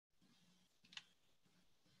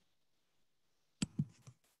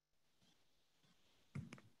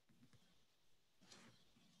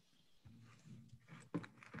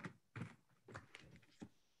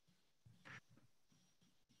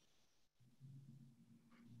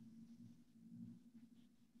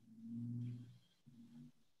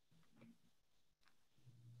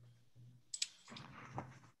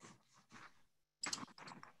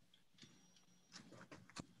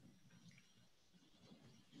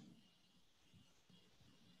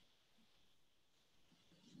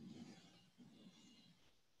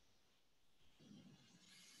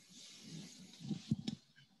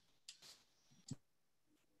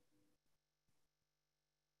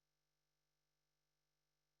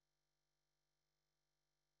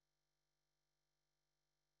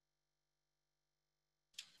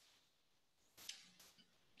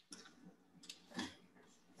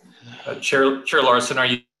Chair Larson, are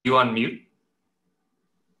you on mute?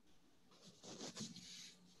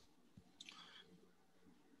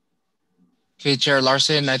 Okay, Chair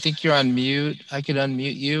Larson, I think you're on mute. I can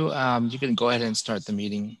unmute you. You can go ahead and start the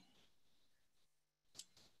meeting.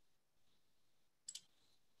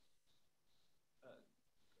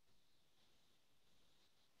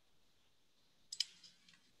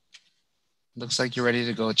 Looks like you're ready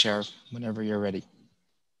to go, Chair, whenever you're ready.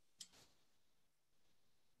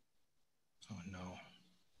 Oh, no.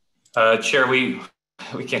 Chair, we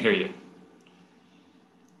can't hear you.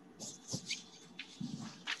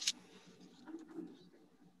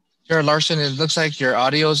 Chair Larson, it looks like your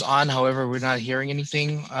audio's on. However, we're not hearing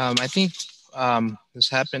anything. I think this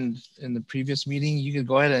happened in the previous meeting. You could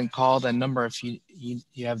go ahead and call that number if you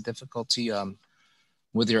have difficulty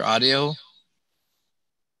with your audio.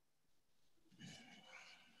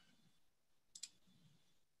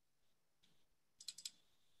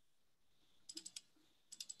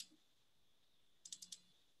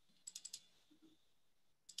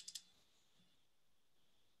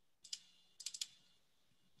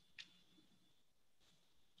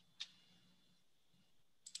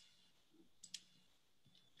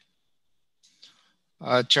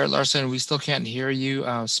 Chair Larson, we still can't hear you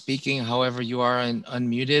speaking. However, you are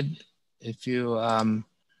unmuted. If you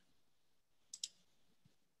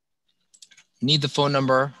need the phone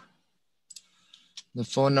number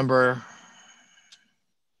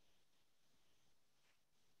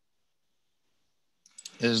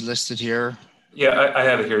is listed here. Yeah, I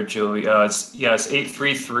have it here, Joey. It's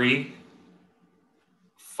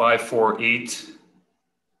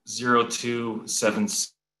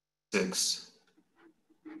 833-548-0276.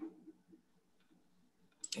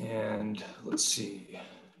 And let's see.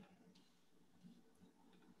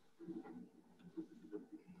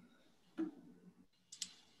 Do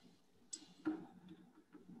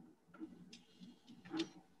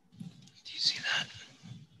you see that?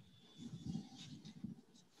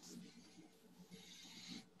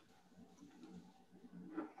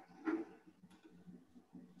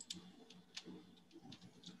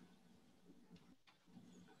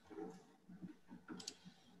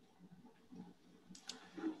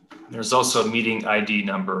 There's also a meeting ID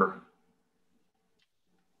number.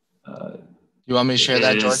 You want me to share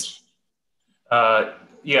that, George?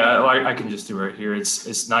 Yeah, I can just do it right here.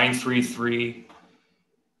 It's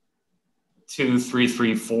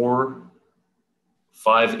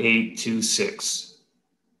 933-2334-5826.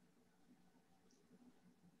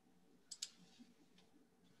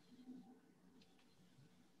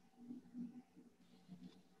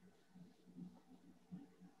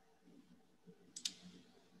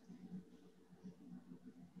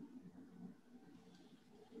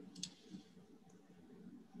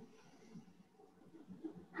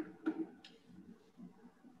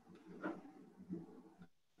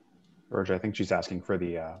 George, I think she's asking for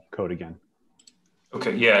the code again.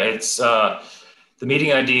 Okay, yeah, it's the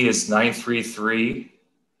meeting ID is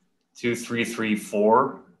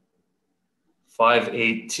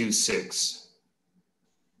 933-2334-5826.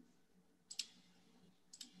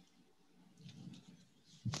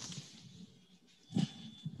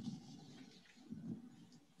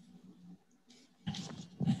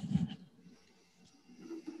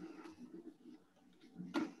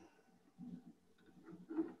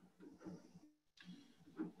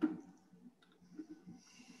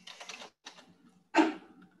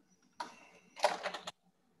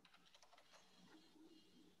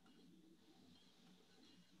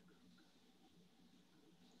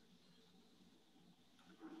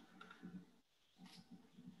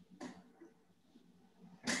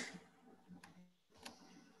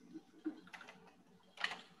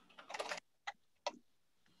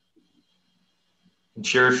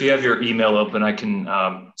 Chair, if you have your email open, I can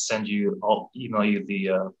I'll email you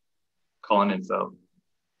the call-in info.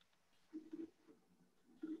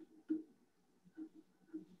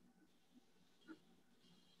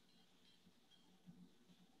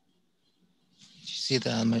 Did you see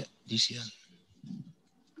that? Do you see that?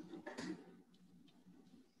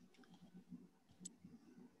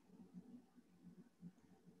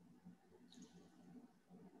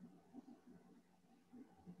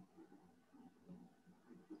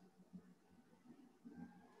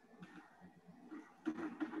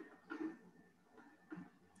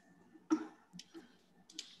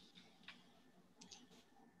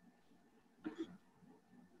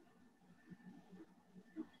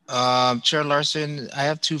 Chair Larson, I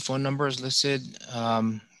have two phone numbers listed.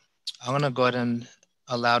 I'm going to go ahead and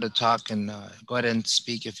allow to talk and go ahead and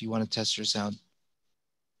speak if you want to test your sound.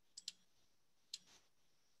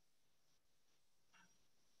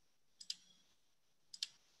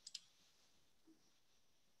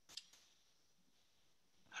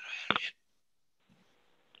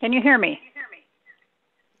 Can you hear me?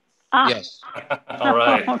 Ah. Yes. All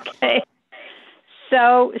right. Okay.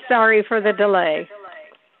 So sorry for the delay.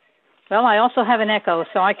 Well, I also have an echo,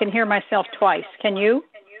 so I can hear myself twice. Can you?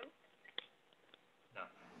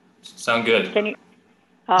 Sound good. Can you?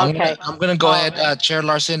 Okay. Okay. I'm gonna go ahead, Chair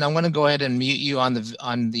Larson. I'm gonna go ahead and mute you on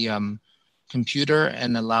the computer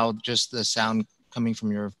and allow just the sound coming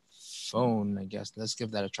from your phone. I guess let's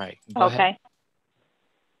give that a try. Go ahead. Okay.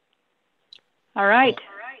 All right.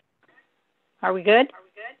 Are we good?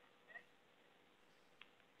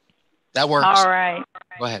 That works. All right.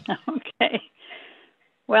 Go ahead. Okay.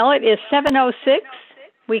 Well, it is 7:06.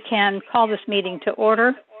 We can call this meeting to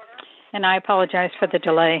order, and I apologize for the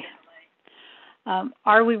delay.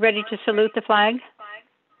 Are we ready to salute the flag?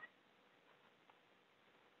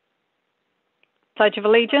 Pledge of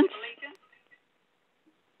Allegiance?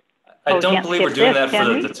 I don't can't believe we're skip doing this, that for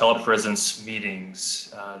can we? the telepresence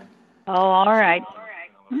meetings. Oh, all right.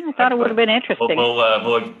 I thought it would have been interesting.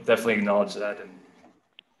 We'll definitely acknowledge that.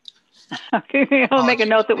 Okay, we'll make a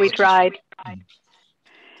note that we tried.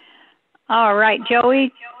 All right,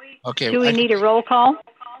 Joey, Okay. do we need a roll call?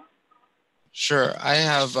 Sure. I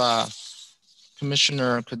have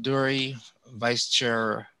Commissioner Kaduri, Vice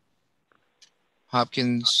Chair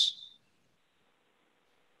Hopkins,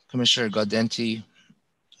 Commissioner Gaudenti,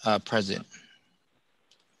 present.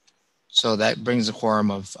 So that brings a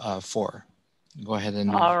quorum of 4. Go ahead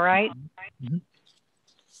and. All right. Mhm.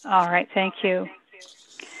 All right, thank you.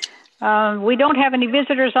 We don't have any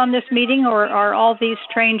visitors on this meeting, or are all these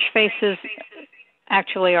strange faces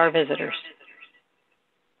actually our visitors?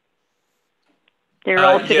 They're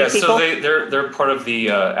all city yeah, people? so they're part of the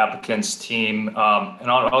applicants team. And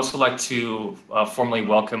I'd also like to formally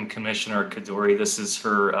welcome Commissioner Kaduri. This is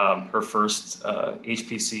her first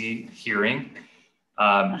HPC hearing.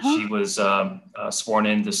 She was sworn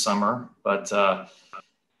in this summer, but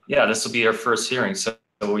yeah, this will be her first hearing. So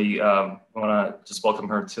we want to just welcome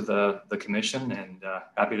her to the commission, and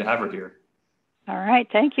happy to have her here. All right,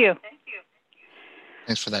 thank you.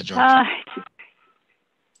 Thanks for that, George.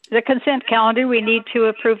 The consent calendar, we need to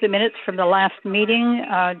approve the minutes from the last meeting,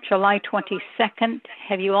 July 22nd.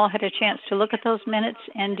 Have you all had a chance to look at those minutes,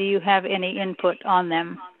 and do you have any input on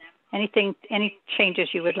them? Any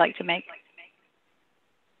changes you would like to make?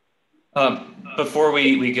 Before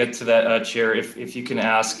we get to that, Chair, if you can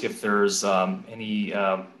ask if there's any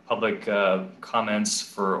public comments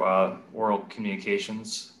for oral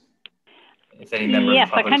communications. If any member Yes, of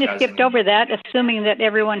the public I kind of has skipped any. over that, assuming that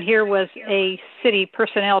everyone here was a city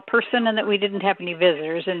personnel person and that we didn't have any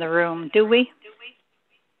visitors in the room. Do we?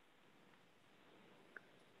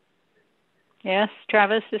 Yes,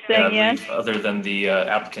 Travis is saying I yes. believe other than the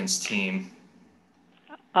applicants team.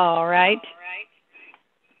 All right.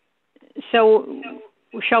 So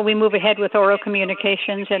shall we move ahead with oral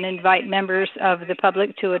communications and invite members of the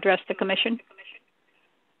public to address the commission?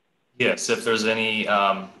 Yes, if there's any,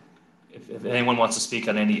 if anyone wants to speak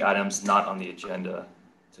on any items not on the agenda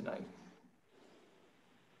tonight.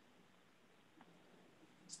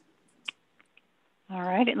 All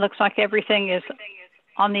right, it looks like everything is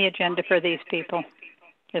on the agenda for these people.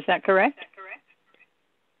 Is that correct?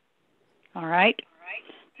 All right.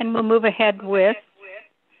 And we'll move ahead with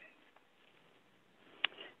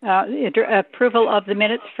approval of the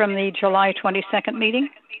minutes from the July 22nd meeting.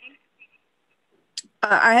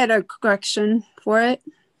 I had a correction for it.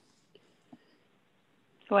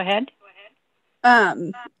 Go ahead.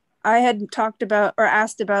 I had talked about or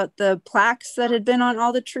asked about the plaques that had been on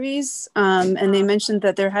all the trees, and they mentioned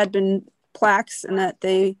that there had been plaques and that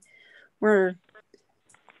they were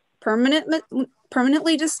permanently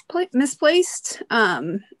misplaced.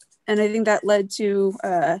 And I think that led to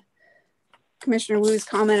Commissioner Wu's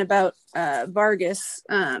comment about Vargas,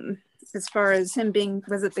 as far as him being,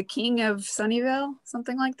 was it the king of Sunnyvale?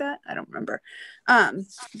 Something like that? I don't remember.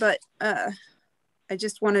 But I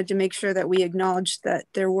just wanted to make sure that we acknowledged that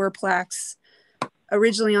there were plaques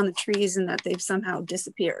originally on the trees and that they've somehow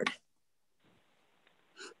disappeared.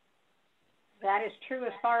 That is true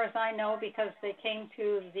as far as I know, because they came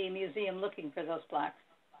to the museum looking for those plaques.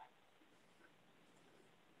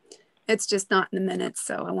 It's just not in the minutes,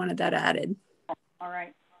 so I wanted that added. All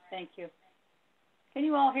right, thank you. Can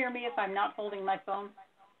you all hear me if I'm not holding my phone?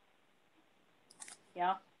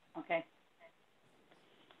 Yeah, okay.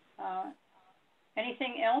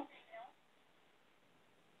 Anything else?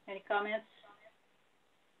 Any comments?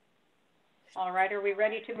 All right, are we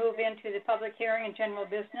ready to move into the public hearing and general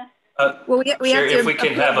business? Well, we Chair, have to if we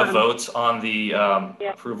can have a them. vote on the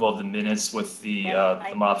approval of the minutes with the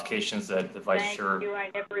modifications that the Vice Chair. Thank you,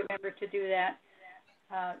 I never remember to do that.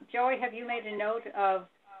 Joey, have you made a note of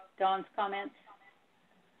Dawn's comments?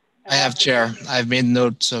 I have, Chair. I've made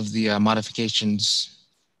notes of the modifications.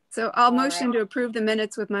 So I'll All motion right. to approve the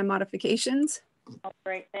minutes with my modifications. Oh,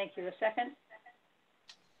 great, thank you. A second?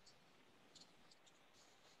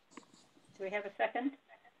 Do we have a second?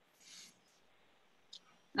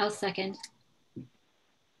 I'll second.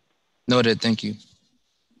 Noted. Thank you.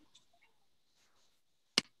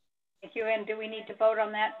 Thank you, and do we need to vote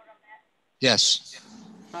on that? Yes.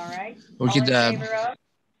 All right. We All could, in favor of?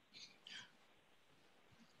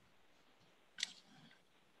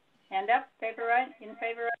 Hand up, in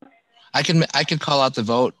favor of? I could call out the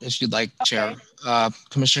vote if you'd like, Chair. Okay.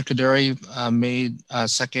 Commissioner Kaduri made a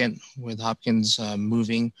second with Hopkins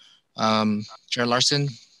moving. Chair Larson,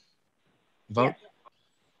 vote. Yes.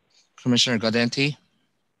 Commissioner Gaudenti?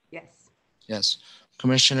 Yes. Yes.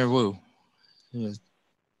 Commissioner Wu? Yes.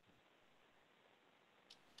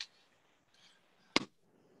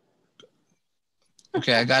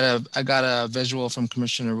 Okay, I got a visual from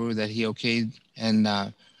Commissioner Wu that he okayed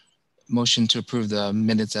and motion to approve the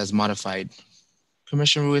minutes as modified.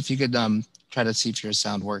 Commissioner Wu, if you could try to see if your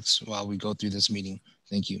sound works while we go through this meeting.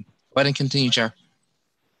 Thank you. Go ahead and continue, Chair.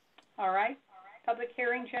 All right. Public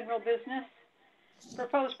hearing, general business.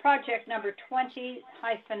 Proposed project number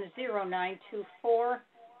 20-0924,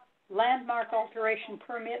 landmark alteration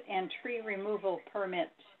permit and tree removal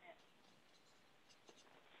permit.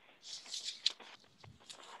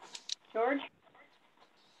 George?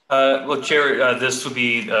 Well, Chair, this would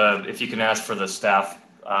be, if you can ask for the staff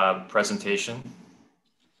presentation.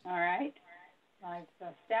 All right.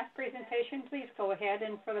 Staff presentation, please go ahead.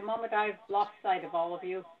 And for the moment, I've lost sight of all of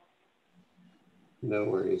you. No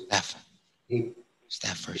worries. Staff.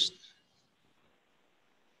 Staff first.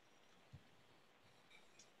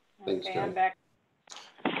 Thanks, Okay, Joe. I'm back.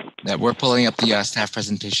 That we're pulling up the staff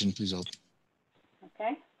presentation. Please hold.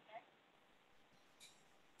 Okay.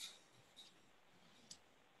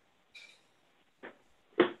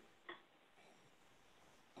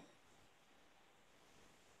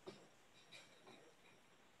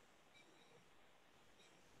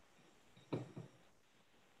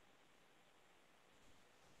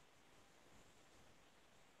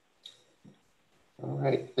 All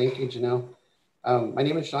right, thank you, Janelle. My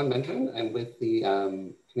name is Sean Menton. I'm with the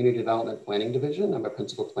Community Development Planning Division. I'm a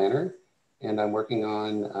principal planner, and I'm working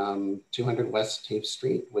on 200 West Tape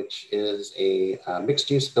Street, which is a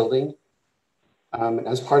mixed-use building.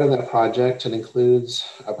 As part of that project, it includes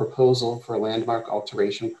a proposal for a landmark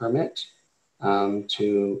alteration permit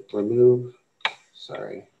to remove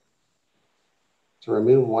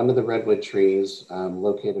one of the redwood trees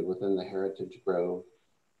located within the Heritage Grove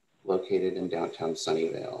located in downtown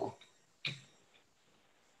Sunnyvale.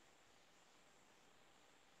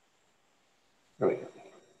 There we go.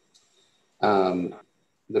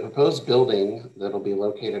 The proposed building that'll be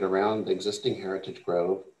located around the existing Heritage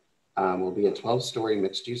Grove will be a 12-story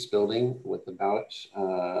mixed-use building with about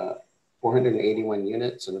 481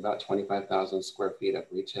 units and about 25,000 square feet of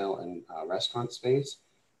retail and restaurant space,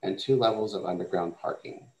 and 2 levels of underground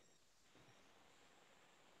parking.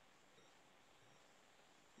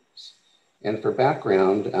 And for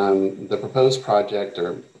background, the proposed project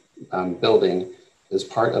or building is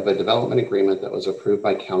part of a development agreement that was approved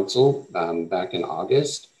by council back in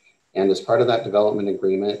August. And as part of that development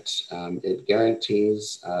agreement, it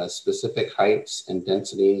guarantees specific heights and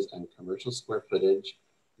densities and commercial square footage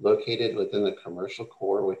located within the commercial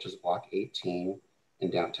core, which is Block 18 in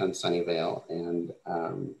downtown Sunnyvale. And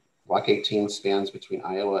Block 18 spans between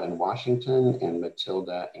Iowa and Washington and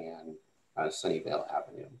Matilda and Sunnyvale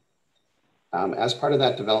Avenue. As part of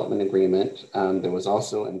that development agreement, there was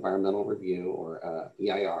also environmental review or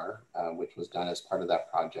EIR, which was done as part of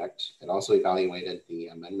that project. It also evaluated the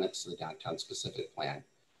amendments to the downtown specific plan.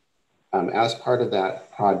 As part of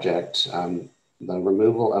that project, the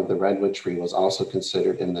removal of the redwood tree was also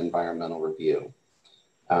considered in the environmental review.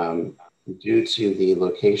 Due to the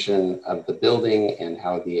location of the building and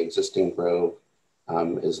how the existing grove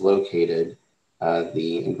is located,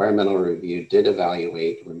 the environmental review did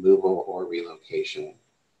evaluate removal or relocation.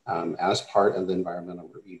 As part of the environmental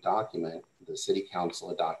review document, the City Council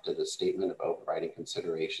adopted a statement of overriding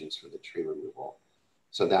considerations for the tree removal.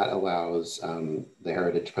 So that allows the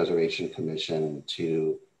Heritage Preservation Commission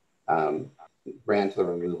to grant the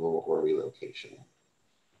removal or relocation.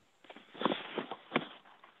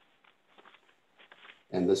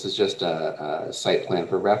 And this is just a site plan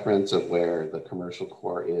for reference of where the commercial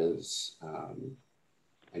core is,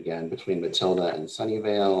 again, between Matilda and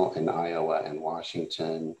Sunnyvale and Iowa and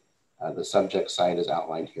Washington. The subject site is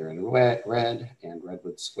outlined here in red and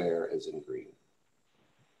Redwood Square is in green.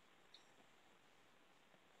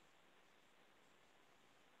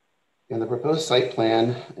 And the proposed site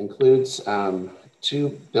plan includes two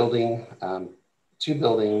buildings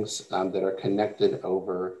that are connected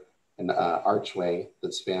over an archway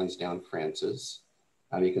that spans down Francis.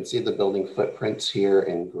 You can see the building footprints here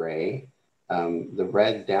in gray. The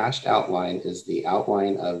red dashed outline is the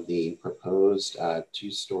outline of the proposed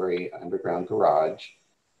two-story underground garage.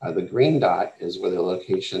 The green dot is where the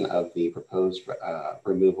location of the proposed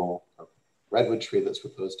removal of redwood tree that's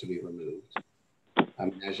proposed to be removed.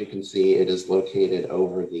 As you can see, it is located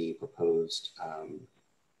over the proposed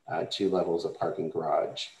 2 levels of parking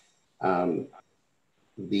garage.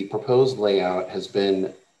 The proposed layout has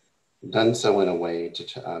been done so in a way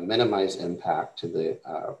to minimize impact to the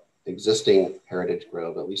existing heritage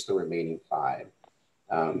grove, at least the remaining 5.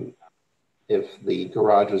 If the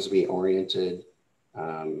garage was reoriented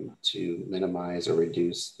to minimize or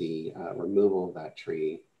reduce the removal of that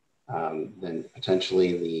tree, then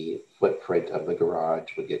potentially the footprint of the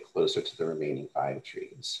garage would get closer to the remaining 5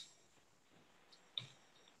 trees.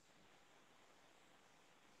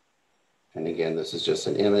 And again, this is just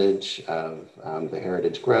an image of the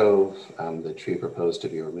heritage grove. The tree proposed to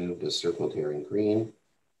be removed is circled here in green.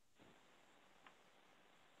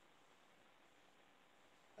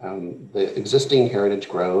 The existing heritage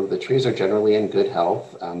grove, the trees are generally in good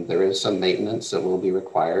health. There is some maintenance that will be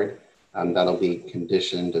required. That'll be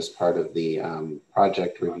conditioned as part of the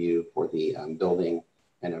project review for the building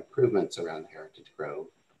and improvements around Heritage Grove.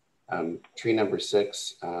 Tree number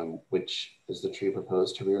 6, which is the tree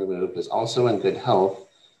proposed to be removed, is also in good health.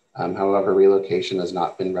 However, relocation has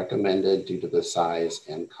not been recommended due to the size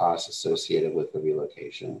and costs associated with the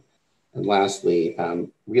relocation. And lastly,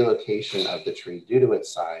 relocation of the tree due to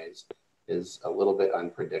its size is a little bit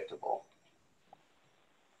unpredictable.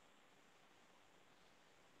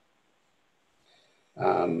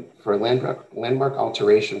 For a landmark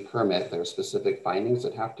alteration permit, there are specific findings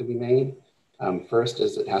that have to be made. First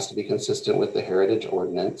is it has to be consistent with the heritage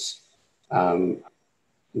ordinance.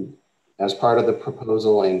 As part of the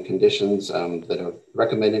proposal and conditions that are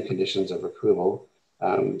recommended conditions of approval,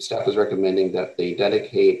 staff is recommending that they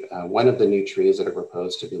dedicate one of the new trees that are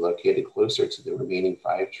proposed to be located closer to the remaining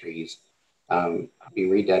 5 trees, be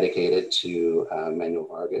rededicated to Manuel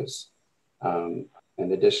Vargas.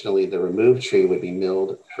 And additionally, the removed tree would be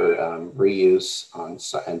milled for reuse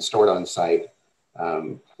and stored on site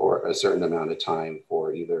for a certain amount of time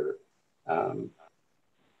for either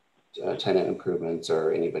tenant improvements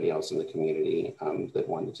or anybody else in the community that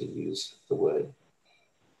wanted to use the wood.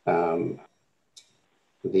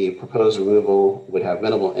 The proposed removal would have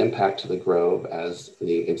minimal impact to the grove as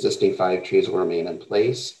the existing 5 trees will remain in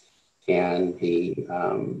place, and the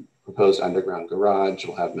proposed underground garage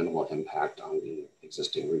will have minimal impact on the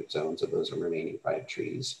existing root zones of those remaining 5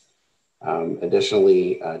 trees.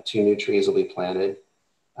 Additionally, 2 new trees will be planted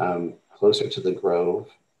closer to the grove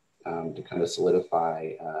to kind of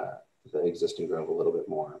solidify the existing grove a little bit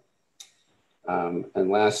more.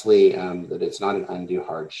 And lastly, that it's not an undue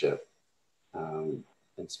hardship.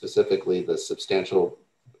 And specifically, the substantial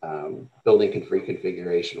building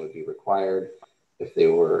reconfiguration would be required if they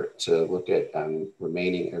were to look at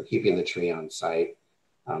remaining or keeping the tree on site.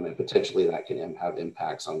 And potentially that can have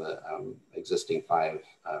impacts on the existing 5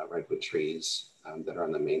 redwood trees that are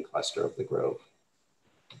on the main cluster of the grove.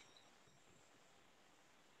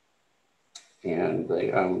 And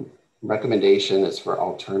the recommendation is for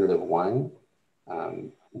alternative 1,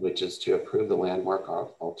 which is to approve the landmark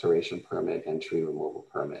alteration permit and tree removal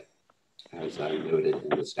permit, as noted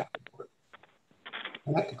in the staff report.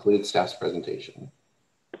 And that concludes staff's presentation.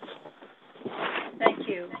 Thank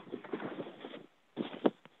you.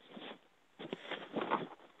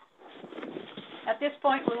 At this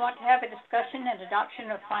point, we want to have a discussion and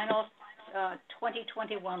adoption of final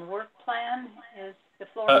 2021 work plan. Is the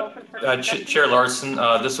floor open for discussion? Chair Larson,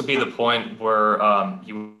 this would be the point where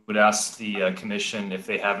you would ask the commission if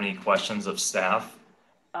they have any questions of staff.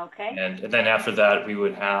 Okay. And then after that, we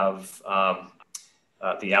would have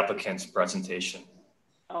the applicant's presentation.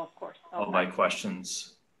 Oh, of course. Okay. All my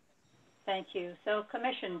questions. Thank you. So,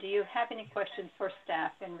 Commission, do you have any questions for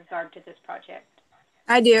staff in regard to this project?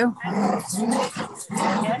 I do. Yes?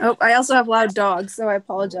 Oh, I also have loud dogs, so I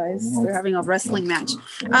apologize. They're having a wrestling match.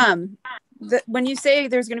 When you say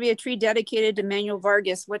there's going to be a tree dedicated to Manuel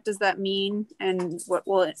Vargas, what does that mean, and what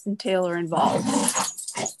will it entail or involve?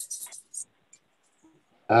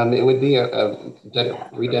 It would be a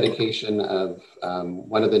rededication of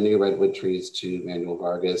one of the new redwood trees to Manuel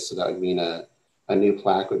Vargas. So that would mean a new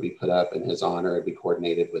plaque would be put up in his honor. It'd be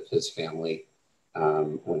coordinated with his family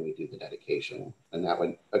when we do the dedication. And that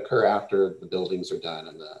would occur after the buildings are done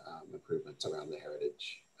and the improvements around the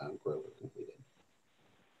heritage grove are completed.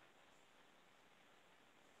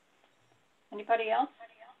 Anybody else?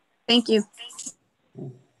 Thank you.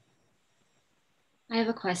 I have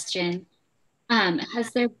a question.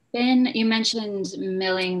 Has there been, you mentioned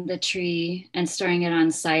milling the tree and storing it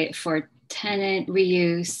on site for tenant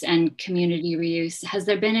reuse and community reuse. Has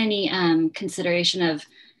there been any consideration of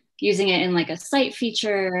using it in like a site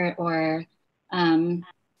feature or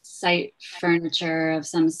site furniture of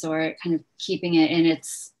some sort, kind of keeping it in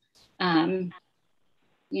its,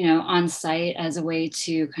 you know, on site as a way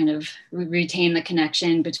to kind of retain the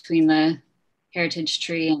connection between the heritage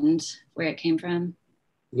tree and where it came from?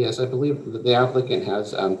 Yes, I believe that the applicant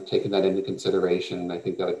has taken that into consideration. I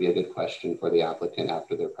think that would be a good question for the applicant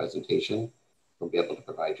after their presentation. We'll be able to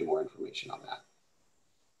provide you more information on that.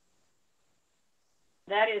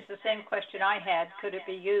 That is the same question I had. Could it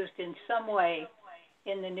be used in some way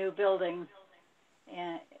in the new building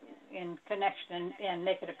and in connection and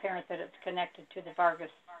make it apparent that it's connected to the Vargas,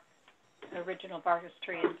 the original Vargas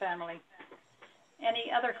tree and family? Any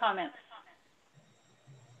other comments?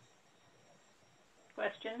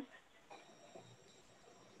 Questions?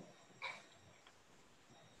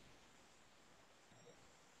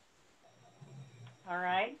 All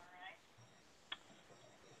right.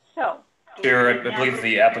 So, Chair, I believe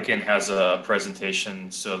the applicant has a presentation,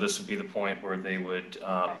 so this would be the point where they would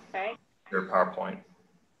okay. their PowerPoint.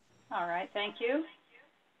 All right, thank you.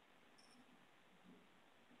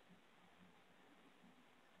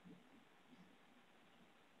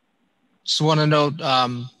 Just want to note,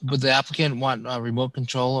 would the applicant want remote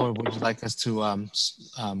control, or would you like us to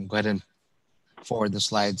go ahead and forward the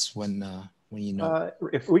slides when you know?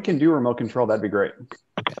 If we can do remote control, that'd be great.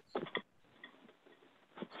 Okay.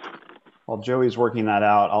 While Joey's working that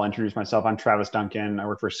out, I'll introduce myself. I'm Travis Duncan. I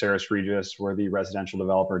work for Saris Regis. We're the residential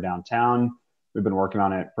developer downtown. We've been working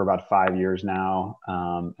on it for about 5 years now.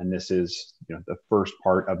 And this is, you know, the first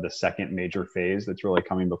part of the second major phase that's really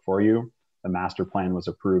coming before you. The master plan was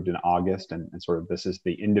approved in August, and sort of this is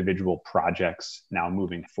the individual projects now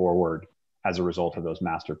moving forward as a result of those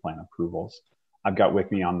master plan approvals. I've got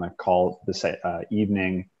with me on the call this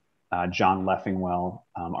evening, John Leffingwell,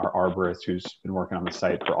 our arborist who's been working on the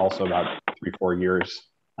site for also about 3-4 years,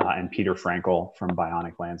 and Peter Frankel from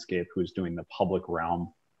Bionic Landscape, who's doing the public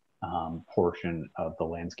realm portion of the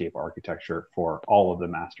landscape architecture for all of the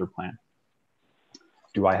master plan.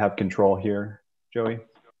 Do I have control here, Joey?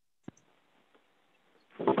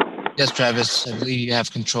 Yes, Travis, I believe you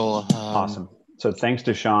have control. Awesome. So thanks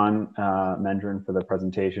to Sean Mendrin for the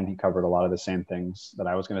presentation. He covered a lot of the same things that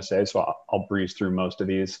I was going to say, so I'll breeze through most of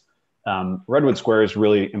these. Redwood Square is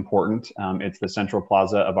really important. It's the central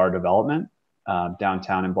plaza of our development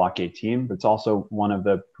downtown in Block 18, but it's also one of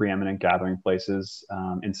the preeminent gathering places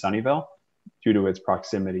in Sunnyvale due to its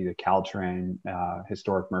proximity to Caltrain,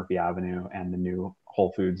 historic Murphy Avenue, and the new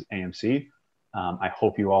Whole Foods AMC. I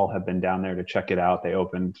hope you all have been down there to check it out. They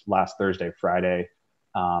opened last Thursday, Friday.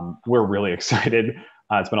 We're really excited.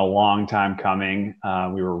 It's been a long time coming.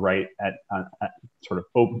 We were right at sort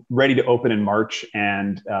of ready to open in March,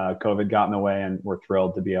 and COVID got in the way, and we're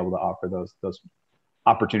thrilled to be able to offer those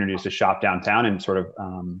opportunities to shop downtown and sort of,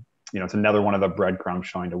 you know, it's another one of the breadcrumbs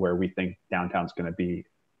showing to where we think downtown's going to be,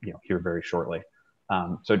 you know, here very shortly.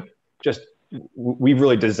 So just, we've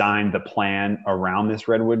really designed the plan around this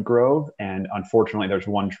Redwood Grove, and unfortunately there's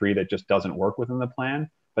one tree that just doesn't work within the plan,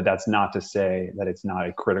 but that's not to say that it's not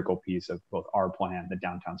a critical piece of both our plan, the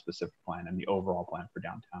downtown specific plan, and the overall plan for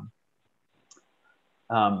downtown.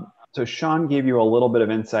 So Sean gave you a little bit of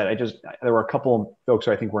insight. There were a couple folks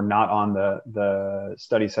who I think were not on the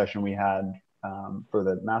study session we had for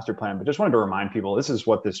the master plan, but just wanted to remind people, this is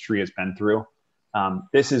what this tree has been through.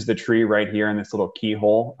 This is the tree right here in this little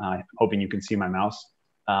keyhole. Hoping you can see my mouse.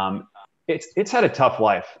 It's had a tough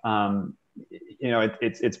life. You know,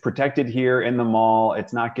 it's protected here in the mall.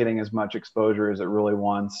 It's not getting as much exposure as it really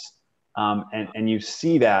wants. And you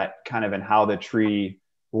see that kind of in how the tree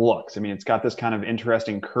looks. I mean, it's got this kind of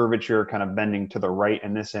interesting curvature kind of bending to the right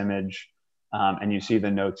in this image. And you see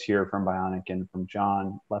the notes here from Bionic and from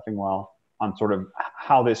John Leffingwell on sort of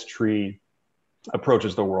how this tree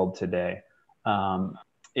approaches the world today.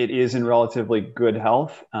 It is in relatively good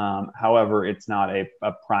health. However, it's not a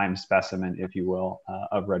prime specimen, if you will,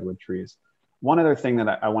 of redwood trees. One other thing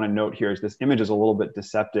that I want to note here is this image is a little bit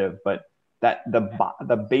deceptive, but that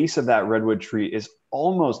the base of that redwood tree is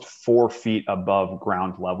almost 4 feet above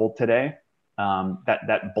ground level today.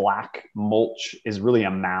 That black mulch is really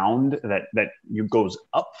a mound that goes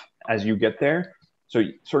up as you get there. So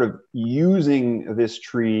sort of using this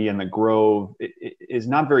tree and the grove is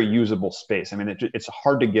not very usable space. I mean, it's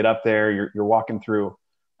hard to get up there. You're walking through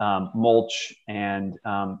mulch, and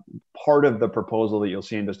part of the proposal that you'll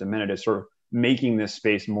see in just a minute is sort of making this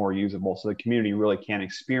space more usable so the community really can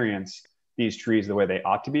experience these trees the way they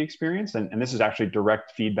ought to be experienced. And this is actually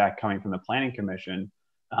direct feedback coming from the Planning Commission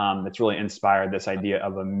that's really inspired this idea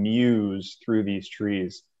of a muse through these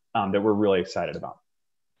trees that we're really excited about.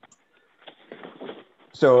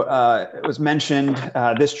 So it was mentioned,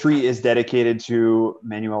 this tree is dedicated to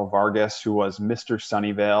Manuel Vargas, who was Mr.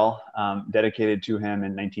 Sunnyvale, dedicated to him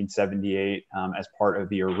in 1978 as part of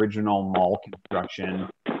the original mall construction.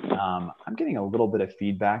 I'm getting a little bit of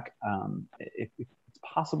feedback. If it's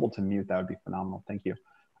possible to mute, that would be phenomenal. Thank you.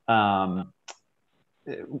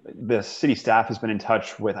 The city staff has been in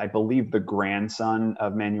touch with, I believe, the grandson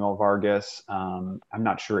of Manuel Vargas. I'm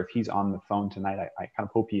not sure if he's on the phone tonight. I kind of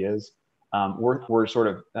hope he is. We're sort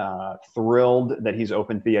of thrilled that he's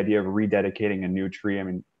open to the idea of rededicating a new tree. I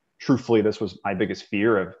mean, truthfully, this was my biggest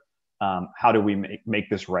fear of how do we make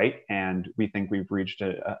this right? And we think we've reached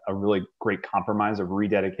a really great compromise of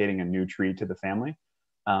rededicating a new tree to the family.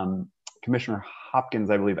 Commissioner Hopkins,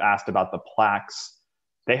 I believe, asked about the plaques.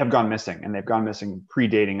 They have gone missing, and they've gone missing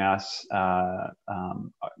predating us,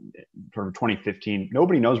 sort of 2015.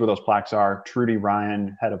 Nobody knows where those plaques are. Trudy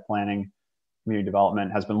Ryan, head of planning, community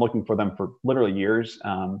development, has been looking for them for literally years.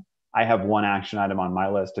 I have one action item on my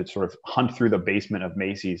list to sort of hunt through the basement of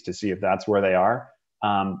Macy's to see if that's where they are.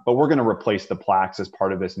 But we're going to replace the plaques as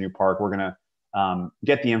part of this new park. We're going to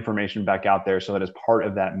get the information back out there so that as part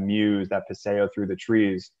of that muse, that paseo through the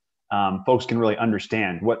trees, folks can really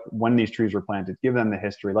understand when these trees were planted, give them the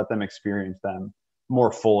history, let them experience them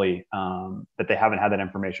more fully, that they haven't had that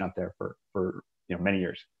information up there for many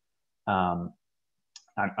years.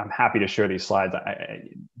 I'm happy to share these slides.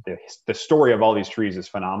 The story of all these trees is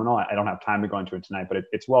phenomenal. I don't have time to go into it tonight, but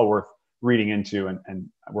it's well worth reading into, and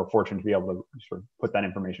we're fortunate to be able to sort of put that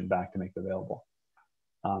information back to make it available.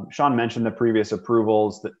 Sean mentioned the previous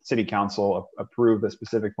approvals that City Council approved the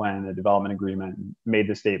specific plan and the development agreement, and made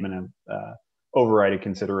the statement of overriding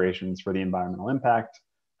considerations for the environmental impact.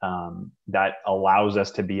 That allows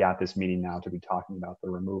us to be at this meeting now to be talking about the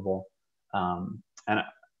removal. And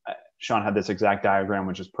Sean had this exact diagram,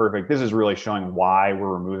 which is perfect. This is really showing why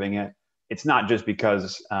we're removing it. It's not just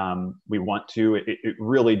because we want to, it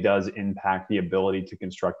really does impact the ability to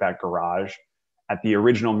construct that garage. At the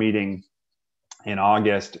original meeting in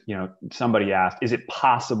August, somebody asked, is it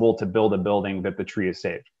possible to build a building that the tree is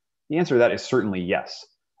saved? The answer to that is certainly yes.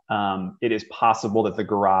 It is possible that the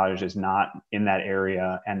garage is not in that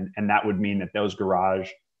area, and that would mean that those garage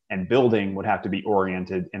and building would have to be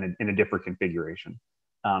oriented in a different configuration.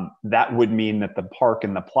 That would mean that the park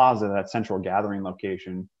and the plaza, that central gathering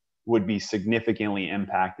location, would be significantly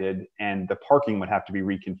impacted, and the parking would have to be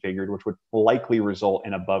reconfigured, which would likely result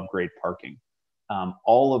in above grade parking.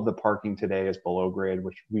 All of the parking today is below grade,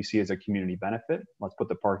 which we see as a community benefit. Let's put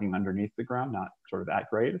the parking underneath the ground, not sort of at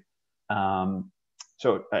grade.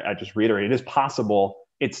 So I just reiterate, it is possible.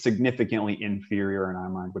 It's significantly inferior in our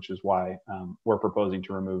mind, which is why we're proposing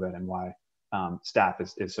to remove it, and why staff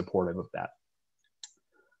is supportive of that.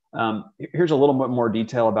 Here's a little bit more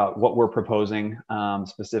detail about what we're proposing.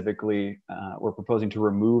 Specifically, we're proposing to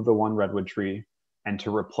remove the one redwood tree and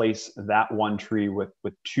to replace that one tree with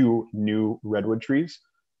two new redwood trees.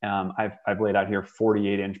 I've laid out here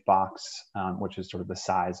 48-inch box, which is sort of the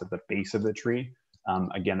size of the base of the tree.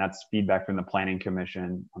 Again, that's feedback from the Planning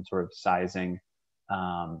Commission on sort of sizing,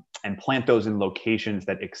 and plant those in locations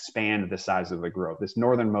that expand the size of the grove. This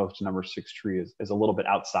northernmost number 6 tree is a little bit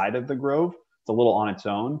outside of the grove. It's a little on its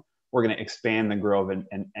own. We're going to expand the grove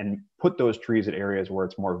and put those trees at areas where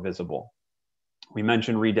it's more visible. We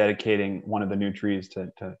mentioned rededicating one of the new trees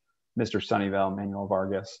to Mr. Sunnyvale, Manuel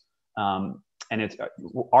Vargas. And it's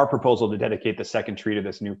our proposal to dedicate the second tree to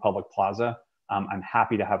this new public plaza. I'm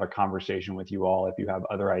happy to have a conversation with you all if you have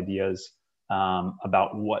other ideas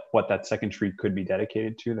about what that second tree could be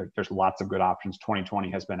dedicated to. There's lots of good options.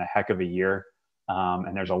 2020 has been a heck of a year,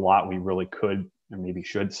 and there's a lot we really could and maybe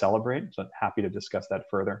should celebrate. So I'm happy to discuss that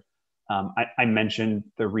further. I mentioned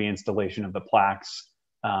the reinstallation of the plaques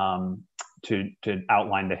to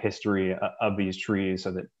outline the history of these trees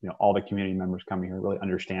so that all the community members coming here really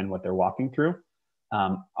understand what they're walking through.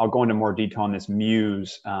 I'll go into more detail on this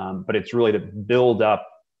muse, but it's really to build up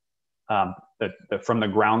from the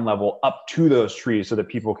ground level up to those trees so that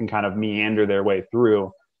people can kind of meander their way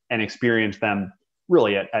through and experience them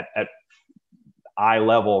really at eye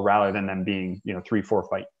level rather than them being 3-4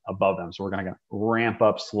 feet above them. So we're going to ramp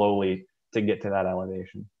up slowly to get to that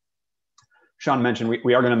elevation. Sean mentioned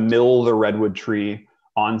we are going to mill the redwood tree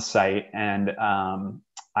on site, and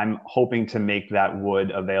I'm hoping to make that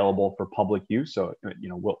wood available for public use. So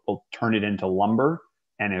we'll turn it into lumber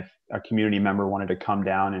And if a community member wanted to come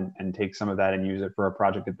down and take some of that and use it for a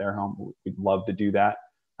project at their home, we'd love to do that,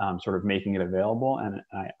 sort of making it available. And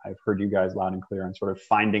I've heard you guys loud and clear on sort of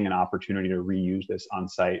finding an opportunity to reuse this on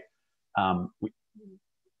site.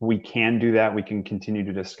 We can do that. We can continue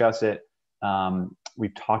to discuss it.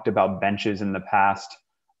 We've talked about benches in the past.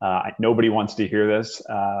 Nobody wants to hear this,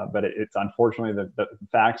 but it's unfortunately the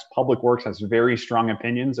facts. Public Works has very strong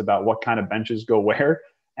opinions about what kind of benches go where.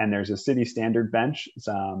 And there's a city standard bench.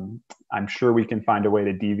 I'm sure we can find a way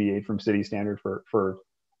to deviate from city standard for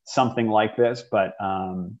something like this, but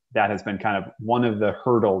that has been kind of one of the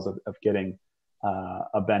hurdles of getting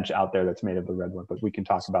a bench out there that's made of the redwood, but we can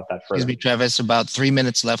talk about that further. Excuse me, Travis, about 3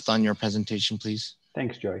 minutes left on your presentation, please.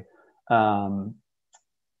 Thanks, Joey.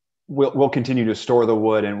 We'll continue to store the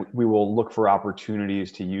wood, and we will look for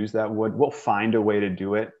opportunities to use that wood. We'll find a way to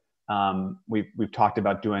do it. We've talked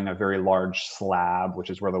about doing a very large slab, which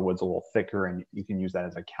is where the wood's a little thicker, and you can use that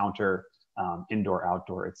as a counter, indoor,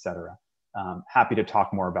 outdoor, etc. Happy to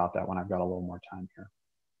talk more about that when I've got a little more time here.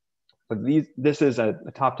 But this is a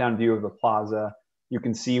top-down view of the plaza. You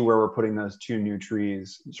can see where we're putting those 2 new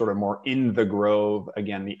trees, sort of more in the grove.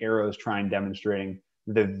 Again, the arrows try and demonstrating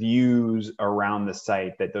the views around the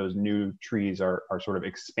site, that those new trees are sort of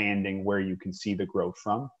expanding where you can see the grove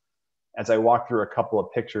from. As I walk through a couple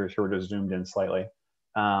of pictures here, we're just zoomed in slightly.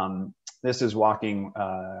 This is walking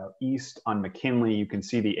east on McKinley. You can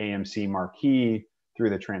see the AMC marquee through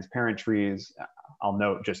the transparent trees. I'll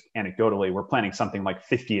note just anecdotally, we're planting something like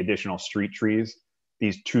 50 additional street trees.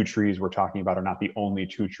 These 2 trees we're talking about are not the only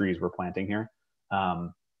 2 trees we're planting here.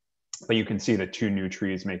 But you can see the 2 new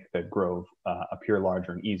trees make the grove appear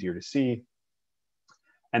larger and easier to see.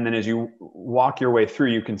 And then as you walk your way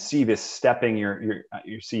through, you can see this stepping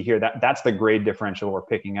you see here, that's the grade differential we're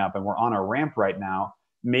picking up. And we're on a ramp right now,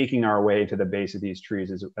 making our way to the base of these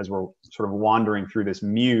trees as we're sort of wandering through this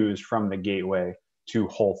muse from the gateway to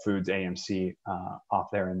Whole Foods AMC off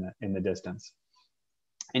there in the distance.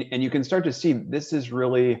 And you can start to see this is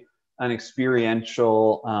really an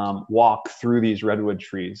experiential walk through these redwood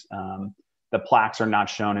trees. The plaques are not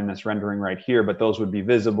shown in this rendering right here, but those would be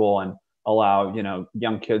visible and allow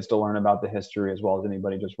young kids to learn about the history as well as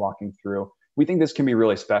anybody just walking through. We think this can be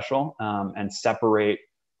really special and separate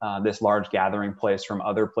this large gathering place from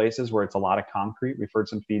other places where it's a lot of concrete. We've heard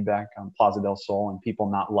some feedback on Plaza del Sol and people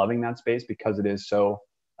not loving that space because it is so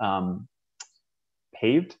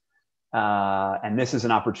paved. And this is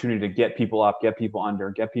an opportunity to get people up, get people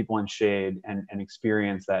under, get people in shade and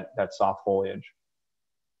experience that soft foliage.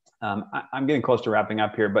 I'm getting close to wrapping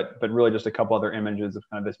up here, but really just a couple other images of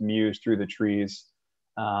kind of this muse through the trees.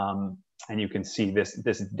 And you can see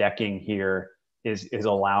this decking here is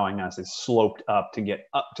allowing us, is sloped up to get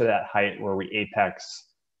up to that height where we apex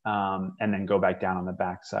and then go back down on the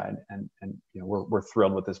backside. And we're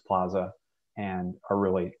thrilled with this plaza and are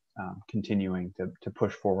really continuing to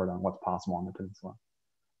push forward on what's possible on the peninsula.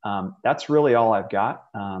 That's really all I've got.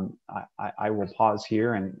 I will pause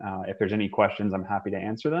here, and if there's any questions, I'm happy to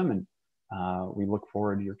answer them. And we look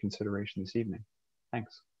forward to your consideration this evening.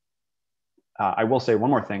 Thanks. I will say one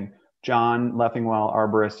more thing. John Leffingwell,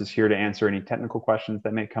 arborist, is here to answer any technical questions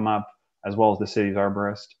that may come up, as well as the city's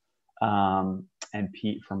arborist. And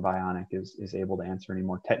Pete from Bionic is able to answer any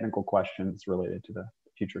more technical questions related to the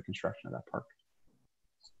future construction of that park.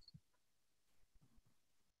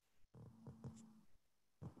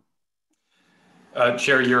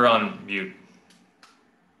 Chair, you're on mute.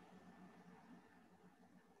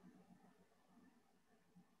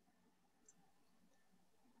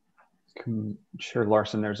 Chair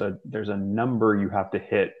Larson, there's a number you have to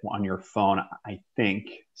hit on your phone. I think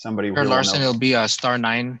somebody. Chair Larson, it'll be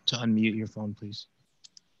 *9 to unmute your phone, please.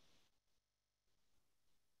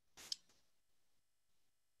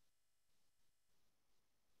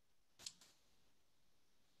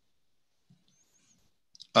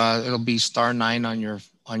 It'll be *9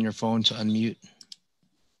 on your phone to unmute.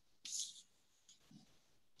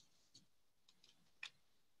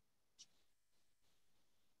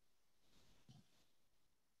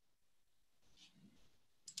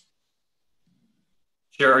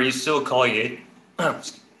 Chair, are you still calling in?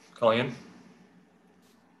 Calling in?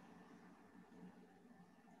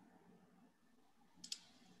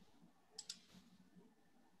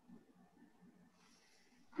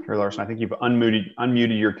 Chair Larson, I think you've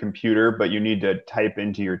unmuted your computer, but you need to type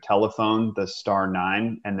into your telephone the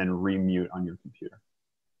 *9 and then remute on your computer.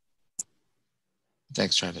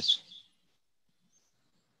 Thanks, Travis.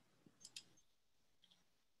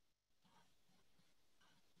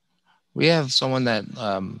 We have someone that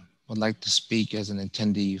would like to speak as an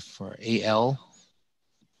attendee for AL.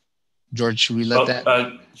 George, should we let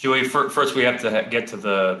that? Joey, first we have to get to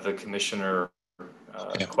the commissioner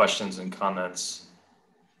questions and comments.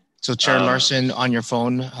 So Chair Larson, on your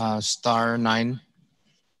phone, *9.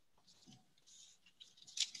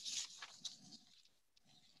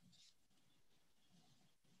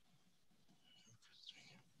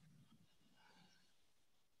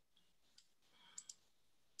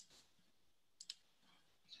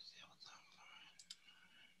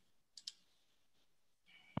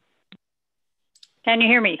 Can you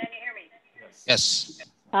hear me? Yes.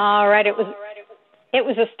 All right. It was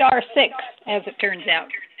a *6, as it turns out.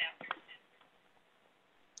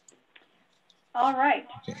 All right.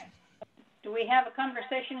 Okay. Do we have a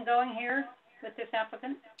conversation going here with this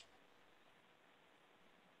applicant?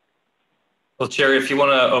 Well, Chair, if you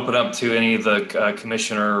want to open up to any of the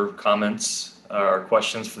commissioner comments or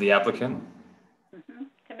questions for the applicant.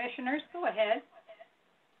 Commissioners, go ahead.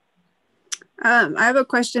 I have a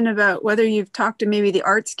question about whether you've talked to maybe the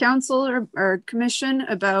Arts Council or Commission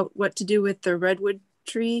about what to do with the redwood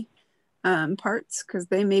tree parts, because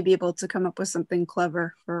they may be able to come up with something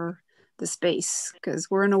clever for the space,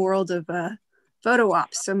 because we're in a world of photo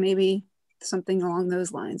ops, so maybe something along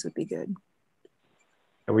those lines would be good.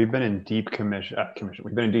 We've been in deep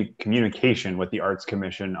We've been in deep communication with the Arts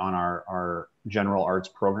Commission on our general arts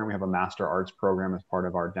program. We have a master arts program as part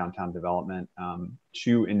of our downtown development.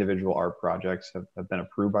 2 individual art projects have been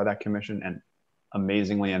approved by that commission, and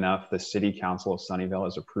amazingly enough, the City Council of Sunnyvale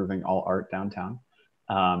is approving all art downtown.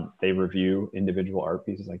 They review individual art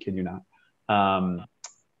pieces. I kid you not.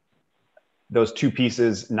 Those 2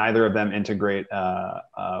 pieces, neither of them integrate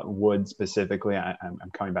wood specifically.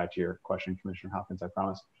 I'm coming back to your question, Commissioner Hopkins, I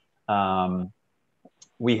promise.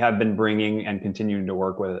 We have been bringing and continuing to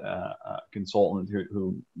work with a consultant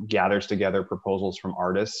who gathers together proposals from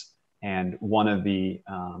artists. And one of the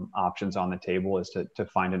options on the table is to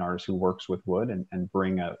find an artist who works with wood and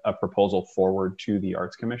bring a proposal forward to the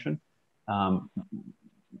Arts Commission.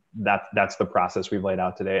 That's the process we've laid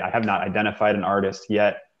out today. I have not identified an artist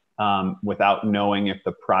yet. Without knowing if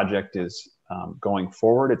the project is going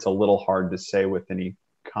forward, it's a little hard to say with any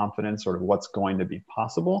confidence sort of what's going to be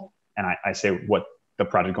possible. And I say what the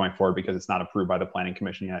project going forward because it's not approved by the Planning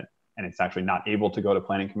Commission yet, and it's actually not able to go to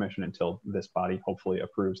Planning Commission until this body hopefully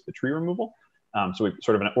approves the tree removal. So we've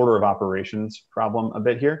sort of an order of operations problem a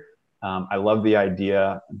bit here. I love the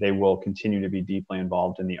idea. They will continue to be deeply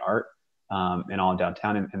involved in the art and all in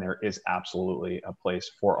downtown, and there is absolutely a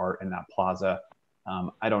place for art in that plaza.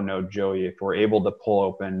 I don't know, Joey, if we're able to pull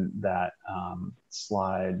open that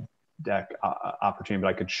slide deck opportunity, but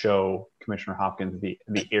I could show Commissioner Hopkins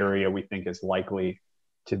the area we think is likely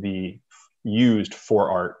to be used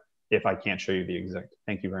for art if I can't show you the exact.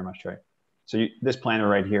 Thank you very much, Joey. So this planner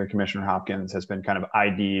right here, Commissioner Hopkins, has been kind of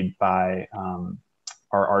ID'd by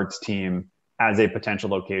our arts team as a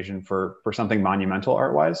potential location for something monumental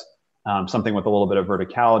art-wise, something with a little bit of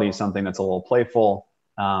verticality, something that's a little playful,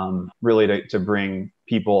 really to bring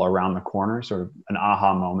people around the corner, sort of an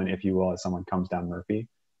aha moment, if you will, as someone comes down Murphy.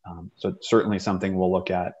 So certainly something we'll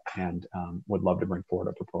look at and would love to bring forward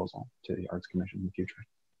a proposal to the Arts Commission in the future.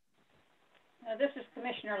 This is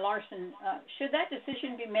Commissioner Larson. Should that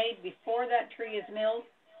decision be made before that tree is milled?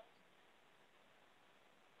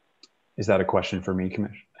 Is that a question for me,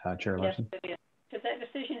 Chair Larson? Yes, it is. Should that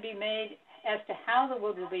decision be made as to how the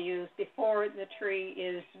wood will be used before the tree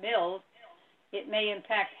is milled? It may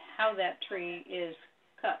impact how that tree is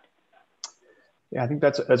cut. Yeah, I think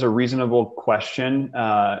that's a reasonable question.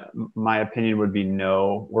 My opinion would be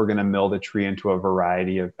no. We're going to mill the tree into a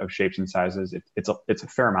variety of shapes and sizes. It's a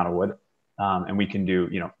fair amount of wood, and we can do,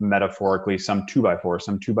 metaphorically, some 2x4s,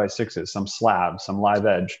 some 2x6s, some slabs, some live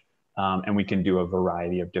edge, and we can do a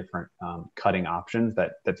variety of different cutting options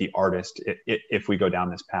that the artist, if we go down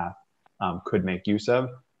this path, could make use of.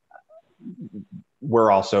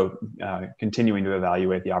 We're also continuing to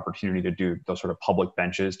evaluate the opportunity to do those sort of public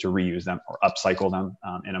benches, to reuse them or upcycle them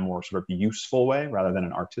in a more sort of useful way rather than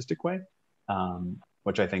an artistic way,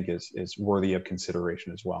 which I think is worthy of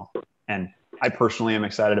consideration as well. And I personally am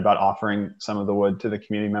excited about offering some of the wood to the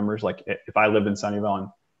community members. Like if I lived in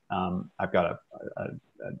Sunnyvale and I've got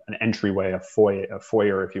an entryway, a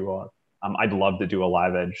foyer, if you will, I'd love to do a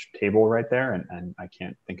live edge table right there. And I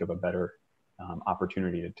can't think of a better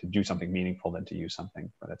opportunity to do something meaningful than to use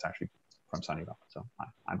something that's actually from Sunnyvale. So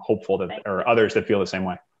I'm hopeful that there are others that feel the same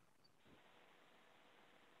way.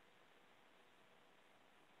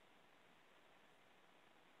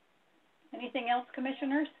 Anything else,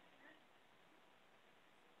 commissioners?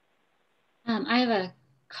 I have a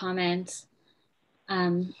comment.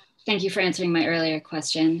 Thank you for answering my earlier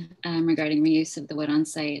question regarding reuse of the wood on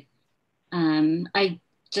site. I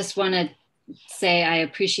just want to say I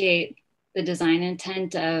appreciate the design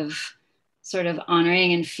intent of sort of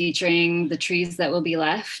honoring and featuring the trees that will be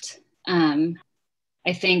left.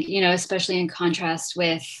 I think, you know, especially in contrast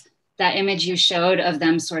with that image you showed of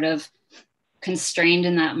them sort of constrained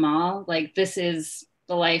in that mall, like this is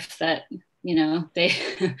the life that, you know, they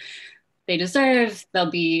they deserve. They'll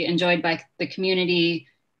be enjoyed by the community,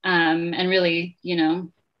 and really, you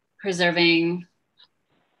know, preserving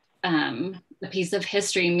a piece of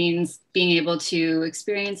history means being able to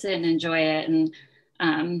experience it and enjoy it.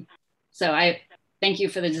 And so I thank you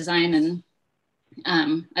for the design, and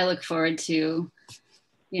I look forward to,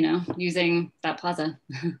 you know, using that plaza.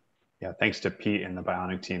 Yeah, thanks to Pete and the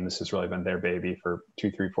Bionic team. This has really been their baby for 2,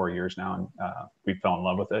 3, 4 years now, and we fell in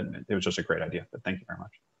love with it. And it was just a great idea. But thank you very much.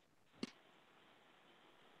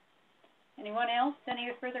 Anyone else? Any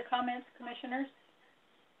further comments, commissioners?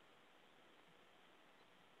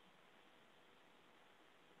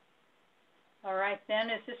 All right, then,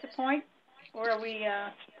 is this a point where we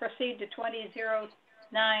proceed to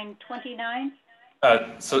 200929?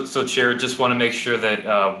 So Chair, just want to make sure that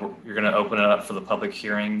you're going to open it up for the public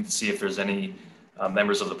hearing, see if there's any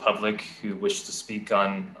members of the public who wish to speak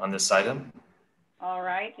on this item. All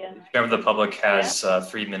right. And member of the public has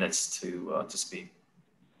 3 minutes to speak.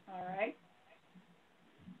 All right.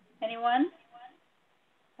 Anyone?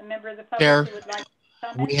 A member of the public Chair, who would like to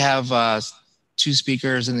comment? we have 2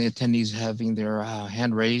 speakers and the attendees having their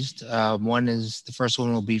hand raised. The first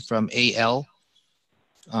one will be from AL.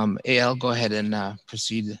 AL, go ahead and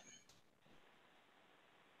proceed.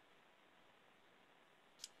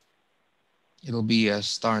 It'll be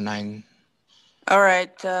 *9. All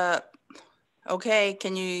right. Okay,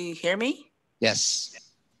 can you hear me? Yes.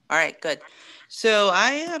 All right, good. So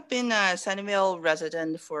I have been a Sunnyvale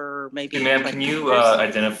resident for maybe. Hey, ma'am, can you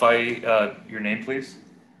identify your name, please?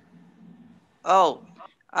 Oh,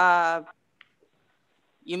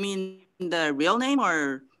 you mean the real name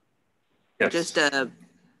or yes.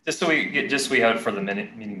 Just so we have it for the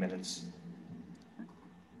meeting minutes.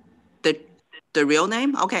 The real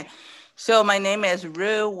name? Okay. So my name is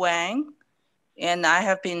Ru Wang, and I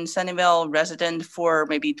have been Sunnyvale resident for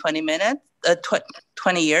maybe 20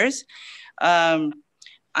 years. I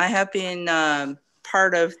have been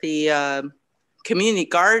part of the community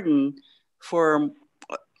garden for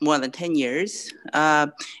more than 10 years.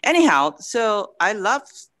 Anyhow, so I love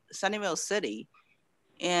Sunnyvale City,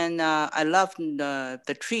 and I love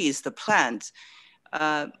the trees, the plants.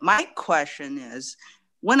 My question is,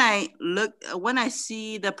 when I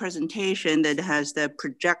see the presentation that has the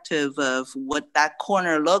projective of what that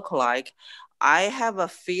corner look like, I have a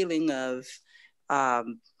feeling of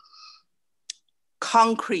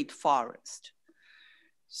concrete forest.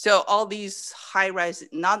 So all these high-rise,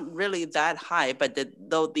 not really that high, but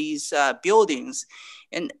these buildings,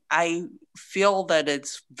 and I feel that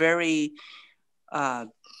it's very,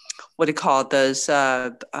 what do you call this?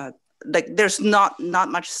 Like there's not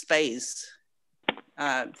much space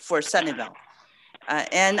for Sunnyvale.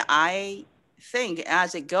 And I think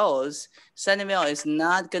as it goes, Sunnyvale is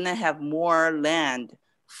not gonna have more land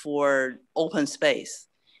for open space.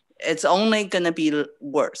 It's only gonna be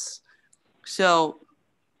worse. So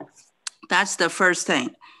that's the first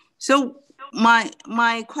thing. So my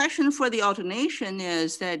question for the alternation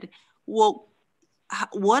is that, well,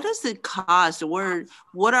 what does it cost, or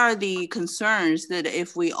what are the concerns that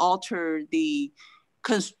if we alter the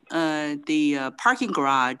parking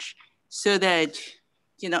garage so that,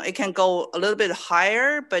 you know, it can go a little bit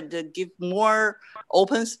higher, but to give more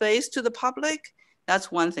open space to the public? That's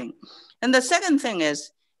one thing. And the second thing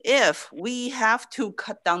is, if we have to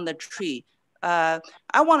cut down the tree, I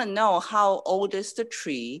want to know how old is the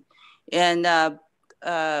tree, and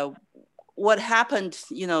what happened,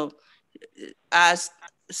 you know,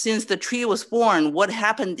 since the tree was born, what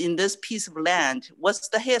happened in this piece of land? What's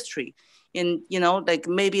the history? And, you know, like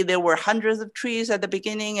maybe there were hundreds of trees at the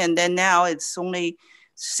beginning, and then now it's only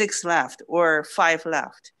 6 left or 5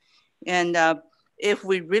 left. And if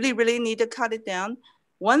we really, really need to cut it down,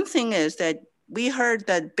 one thing is that we heard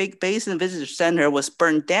that Big Basin Visitor Center was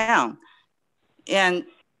burned down. And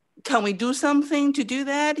can we do something to do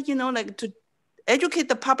that? You know, like to educate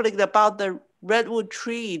the public about the redwood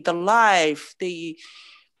tree, the life, the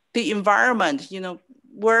environment, you know,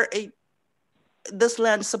 where this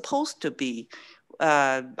land is supposed to be,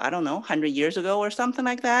 I don't know, 100 years ago or something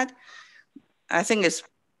like that. I think it's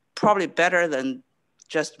probably better than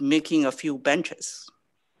just making a few benches.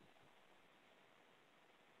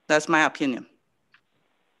 That's my opinion.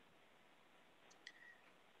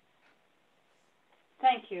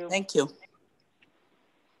 Thank you. Thank you.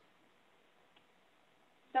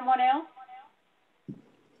 Someone else?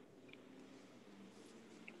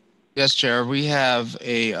 Yes, Chair. We have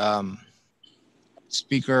a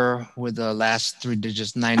speaker with the last three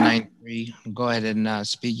digits, 993. Go ahead and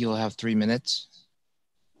speak. You'll have 3 minutes.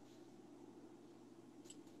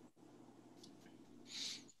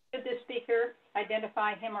 Could the speaker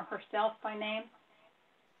identify him or herself by name?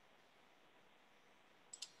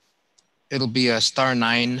 It'll be a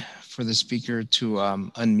 *9 for the speaker to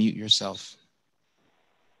unmute yourself.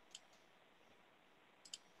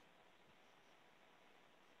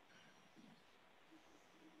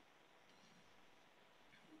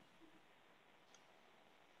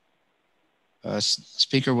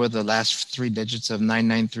 Speaker with the last three digits of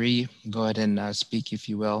 993, go ahead and speak if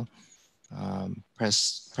you will.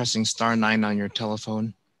 Pressing *9 on your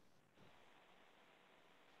telephone.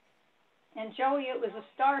 And Joey, it was a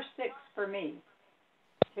 *6 for me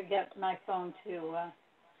to get my phone to,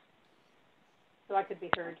 so I could be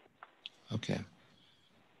heard. Okay.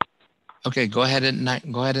 Okay, go ahead and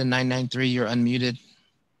 993, you're unmuted.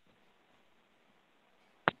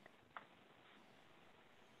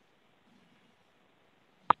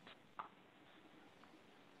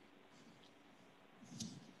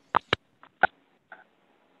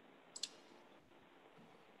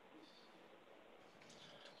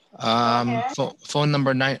 Phone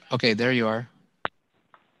number 9. Okay, there you are.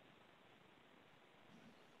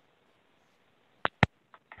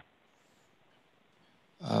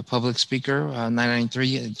 Public speaker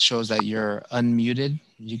 993. It shows that you're unmuted.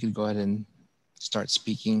 You can go ahead and start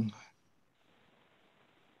speaking.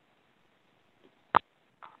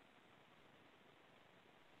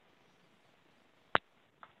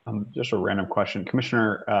 Just a random question,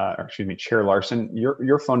 Commissioner, or excuse me, Chair Larson.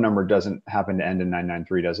 Your phone number doesn't happen to end in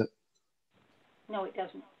 993, does it? No, it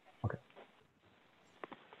doesn't. Okay.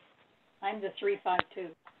 I'm the 352.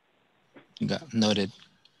 Got noted.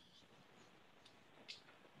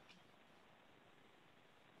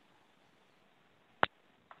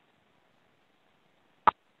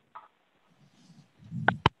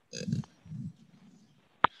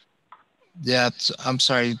 Yeah, I'm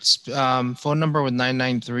sorry. It's, phone number with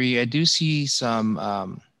 993. I do see some,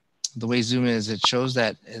 the way Zoom is, it shows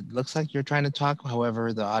that it looks like you're trying to talk.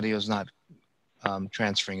 However, the audio is not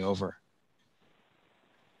transferring over.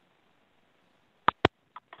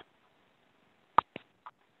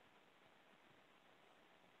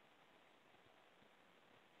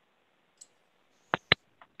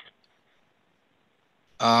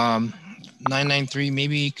 Um, 993,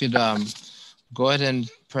 maybe you could go ahead and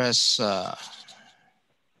press.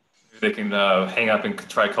 They can hang up and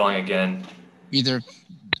try calling again. Either,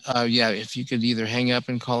 yeah, if you could either hang up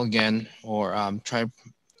and call again, or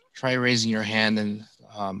try raising your hand and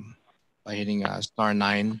by hitting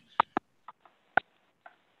 *9.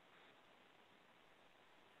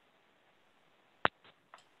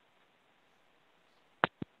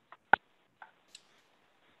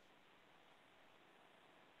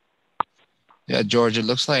 Yeah, George, it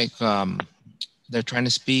looks like they're trying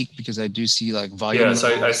to speak because I do see like volume. Yes,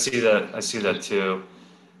 I see that. I see that too.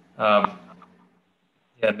 Yeah,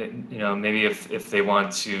 you know, maybe if they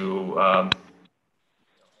want to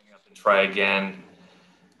hang up and try again,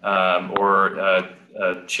 or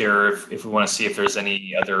Chair, if we want to see if there's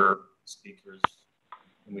any other speakers,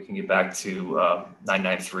 and we can get back to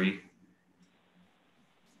 993.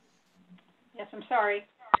 Yes, I'm sorry.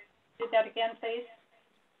 Do that again, please.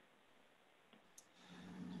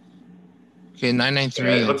 Okay, 993.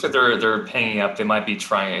 Yeah, it looks like they're hanging up. They might be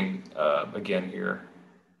trying again here.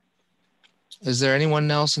 Is there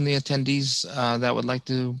anyone else in the attendees that would like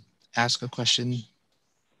to ask a question?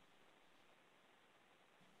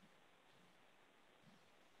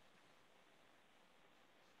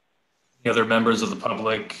 Any other members of the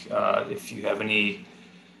public, if you have any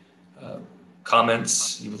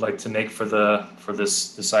comments you would like to make for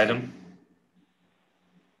this item?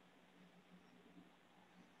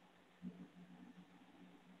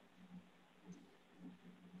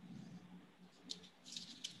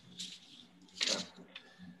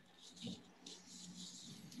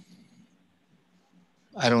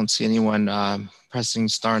 I don't see anyone pressing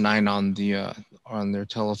 *9 on their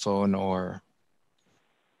telephone or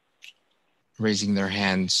raising their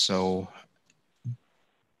hand. So,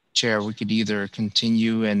 Chair, we could either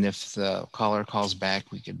continue, and if the caller calls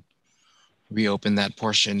back, we could reopen that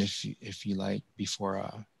portion if you like before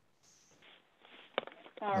a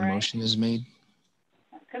motion is made.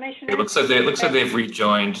 Commissioner. It looks like they've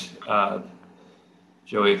rejoined,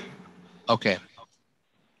 Joey. Okay.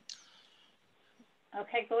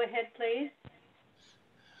 Okay, go ahead, please.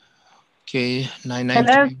 Okay,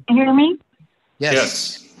 993. Hello, can you hear me?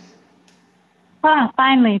 Yes. Ah,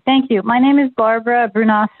 finally, thank you. My name is Barbara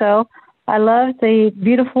Brunasso. I love the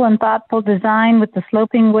beautiful and thoughtful design with the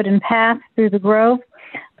sloping wooden path through the grove.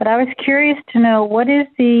 But I was curious to know, what is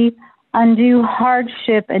the undue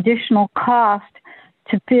hardship, additional cost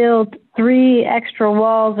to build 3 extra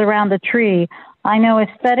walls around the tree? I know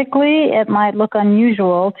aesthetically it might look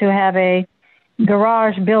unusual to have a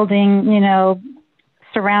garage building,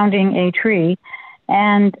 surrounding a tree.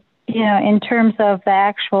 And, in terms of the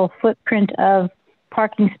actual footprint of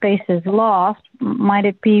parking spaces lost, might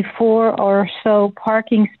it be 4 or so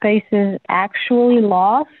parking spaces actually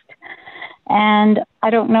lost? And I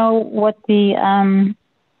don't know what the,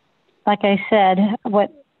 like I said,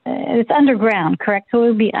 it's underground, correct? So it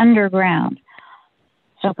would be underground.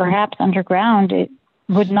 So perhaps underground, it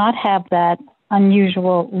would not have that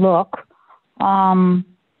unusual look.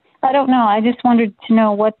 I don't know. I just wanted to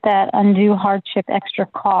know what that undue hardship extra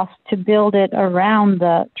cost to build it around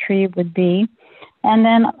the tree would be. And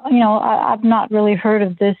then, I've not really heard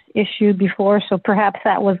of this issue before, so perhaps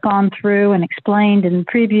that was gone through and explained in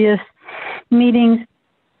previous meetings.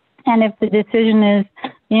 And if the decision is,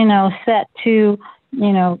 set to,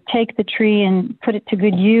 take the tree and put it to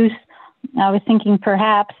good use, I was thinking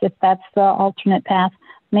perhaps if that's the alternate path,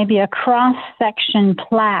 maybe a cross-section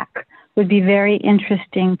plaque would be very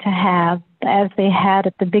interesting to have, as they had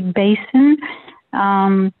at the Big Basin.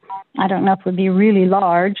 I don't know if it would be really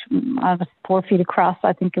large, 4 feet across,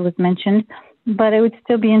 I think it was mentioned, but it would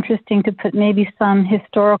still be interesting to put maybe some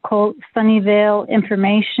historical Sunnyvale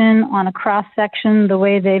information on a cross-section, the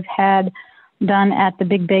way they've had done at the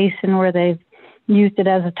Big Basin, where they've used it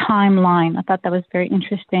as a timeline. I thought that was very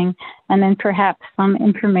interesting. And then perhaps some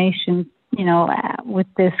information, with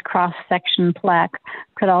this cross-section plaque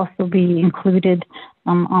could also be included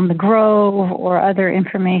on the grove, or other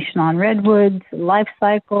information on redwoods, life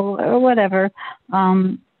cycle, or whatever.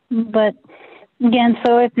 But again,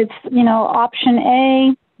 so if it's, option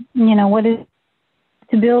A, what is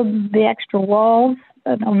to build the extra walls?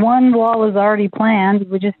 1 wall is already planned. It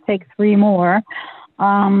would just take 3 more.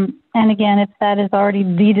 And again, if that is already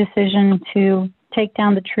the decision to take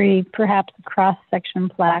down the tree, perhaps a cross-section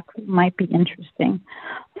plaque might be interesting.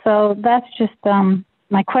 So that's just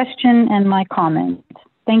my question and my comment.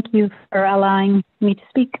 Thank you for allowing me to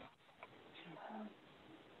speak.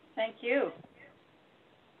 Thank you.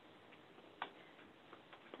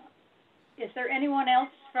 Is there anyone else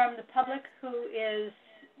from the public who is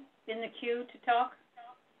in the queue to talk?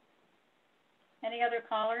 Any other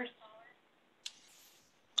callers?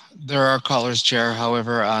 There are callers, Chair.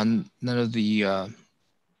 However, none of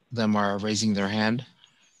them are raising their hand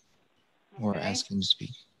or asking to speak.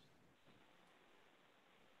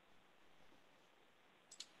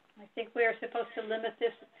 I think we are supposed to limit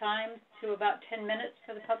this time to about 10 minutes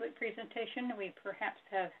for the public presentation. We perhaps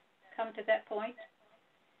have come to that point.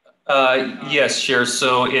 Yes, Chair.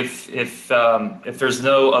 So if there's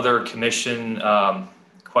no other commission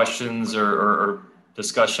questions or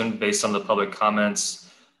discussion based on the public comments,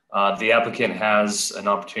 the applicant has an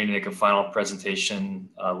opportunity to make a final presentation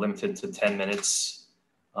limited to 10 minutes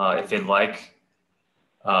if they'd like.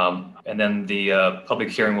 And then the public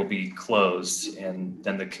hearing will be closed, and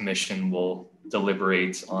then the commission will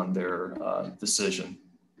deliberate on their decision.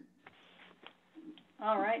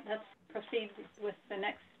 All right, let's proceed with the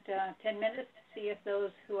next 10 minutes, see if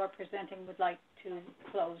those who are presenting would like to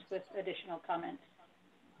close with additional comments.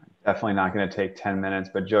 Definitely not going to take 10 minutes,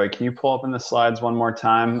 but Joey, can you pull up in the slides one more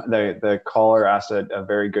time? The caller asked a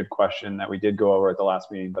very good question that we did go over at the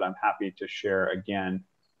last meeting, but I'm happy to share again.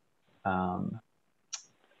 And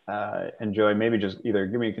Joey, maybe just either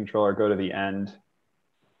give me a control or go to the end.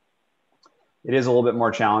 It is a little bit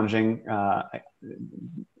more challenging. I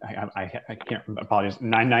can't, apologize,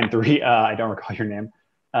 993, I don't recall your name.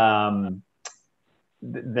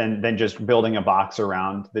 Than just building a box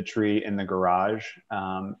around the tree in the garage.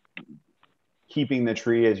 Keeping the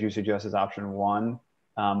tree, as you suggest, as option 1,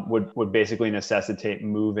 would basically necessitate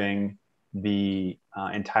moving the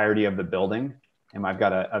entirety of the building. And I've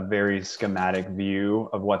got a very schematic view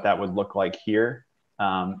of what that would look like here.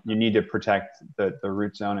 You need to protect the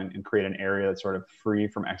root zone and create an area that's sort of free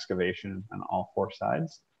from excavation on all 4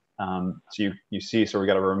 sides. So you see, so we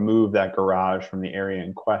got to remove that garage from the area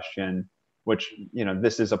in question, which,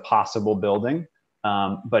 this is a possible building,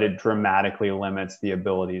 but it dramatically limits the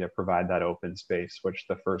ability to provide that open space, which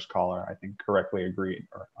the first caller, I think, correctly agreed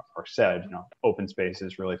or said, open space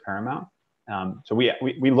is really paramount. So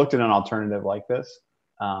we looked at an alternative like this.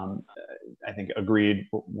 I think agreed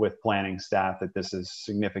with planning staff that this is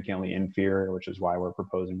significantly inferior, which is why we're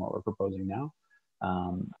proposing what we're proposing now.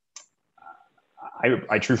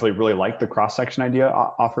 I truthfully really like the cross-section idea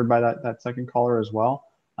offered by that second caller as well.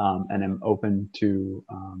 And am open to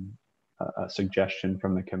a suggestion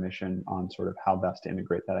from the commission on sort of how best to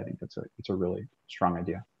integrate that. I think it's a really strong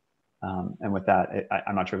idea. And with that,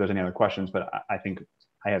 I'm not sure if there's any other questions, but I think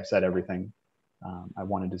I have said everything I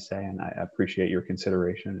wanted to say, and I appreciate your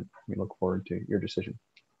consideration. We look forward to your decision.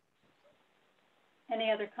 Any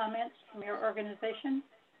other comments from your organization?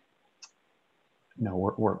 No,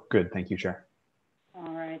 we're good. Thank you, Chair.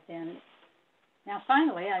 All right, then. Now,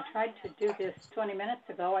 finally, I tried to do this 20 minutes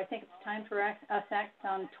ago. I think it's time for us act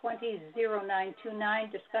on 200929,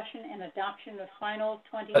 discussion and adoption of final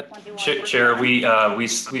 2021. Chair, we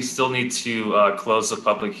still need to close the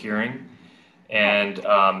public hearing, and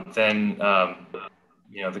then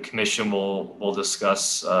the commission will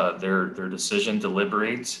discuss their decision,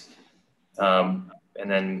 deliberate, and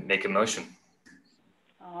then make a motion.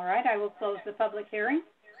 All right, I will close the public hearing.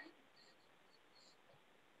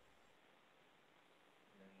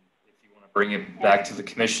 Bring it back to the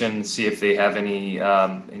commission, see if they have any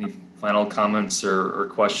final comments or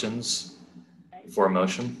questions before a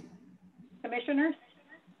motion. Commissioners,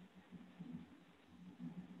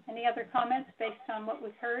 any other comments based on what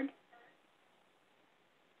we've heard?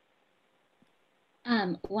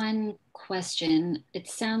 One question. It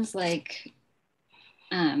sounds like,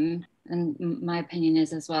 and my opinion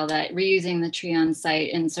is as well, that reusing the tree on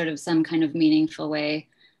site in sort of some kind of meaningful way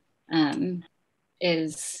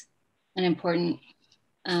is an important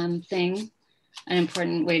thing, an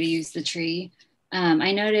important way to use the tree.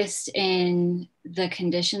 I noticed in the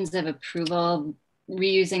conditions of approval,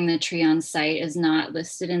 reusing the tree on site is not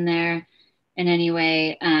listed in there in any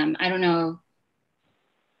way. I don't know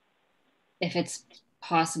if it's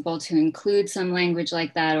possible to include some language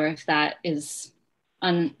like that, or if that is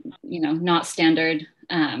not standard.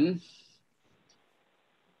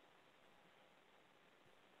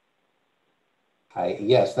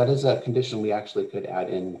 Yes, that is a condition we actually could add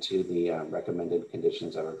into the recommended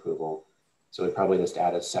conditions of approval. So we probably just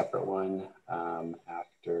add a separate one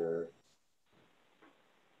after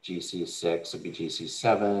GC6 would be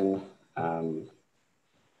GC7. And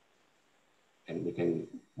we can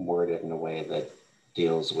word it in a way that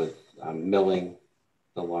deals with milling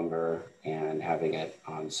the lumber and having it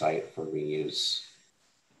on site for reuse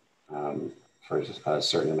for a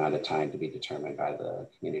certain amount of time to be determined by the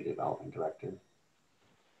community development director.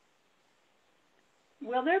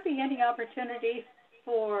 Will there be any opportunity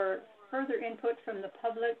for further input from the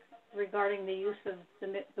public regarding the use of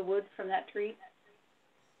the wood from that tree?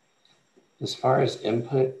 As far as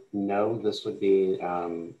input, no, this would be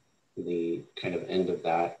the kind of end of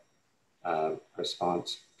that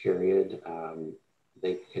response period.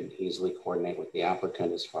 They could easily coordinate with the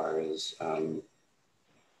applicant as far as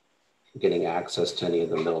getting access to any of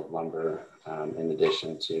the milled lumber, in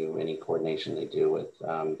addition to any coordination they do with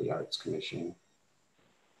the Arts Commission.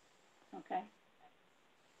 Okay.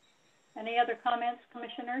 Any other comments,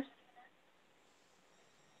 commissioners?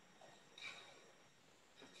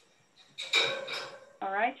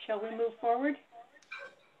 All right, shall we move forward?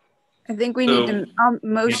 I think we need to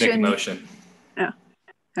motion. Make a motion. Oh,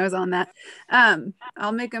 I was on that.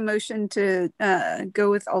 I'll make a motion to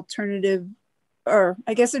go with alternative, or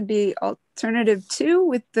I guess it'd be alternative 2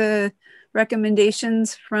 with the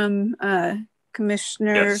recommendations from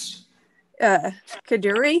Commissioner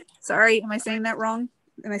Kaduri. Sorry, am I saying that wrong?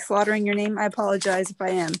 Am I slaughtering your name? I apologize if I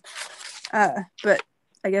am. But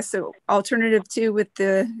I guess so. Alternative 2 with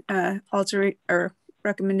the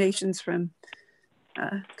recommendations from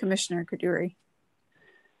Commissioner Kaduri.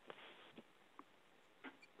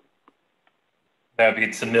 That'd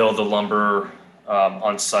be to mill the lumber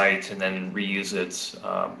on site and then reuse it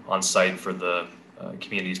on site for the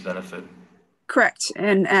community's benefit. Correct,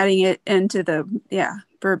 and adding it into the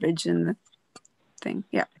verbiage in the thing.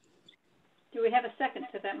 Yeah. Do we have a second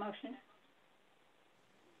to that motion?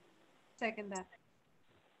 Second that.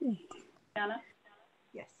 Anna?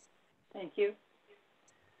 Yes. Thank you.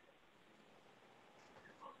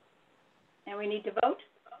 And we need to vote?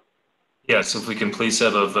 Yes, if we can please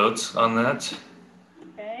have a vote on that.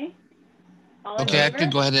 Okay. Okay, I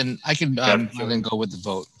could go ahead and go with the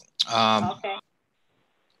vote. Okay.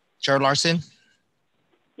 Chair Larson?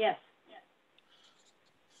 Yes.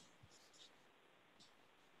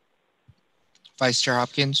 Vice Chair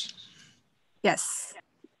Hopkins? Yes.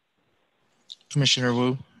 Commissioner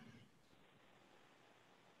Wu?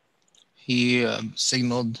 He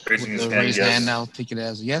signaled with the raised hand. I'll take it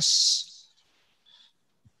as a yes.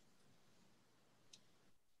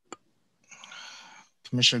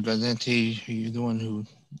 Commissioner Guadenti, you're the one who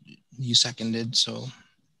you seconded, so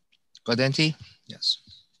Guadenti, yes.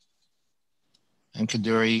 And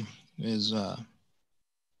Kaduri is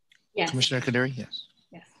yes. Commissioner Kaduri, yes.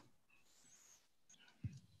 Yes.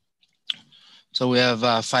 So we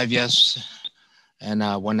have 5 yes and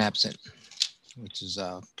 1 absent, which is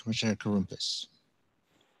Commissioner Karumpis.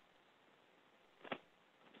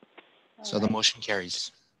 So the motion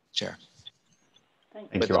carries, Chair.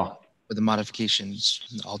 Thank you all. With the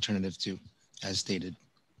modifications, alternative 2, as stated.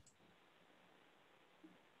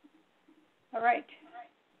 All right.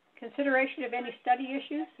 Consideration of any study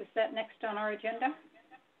issues, is that next on our agenda?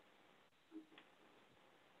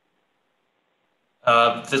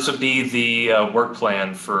 This would be the work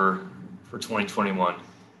plan for 2021.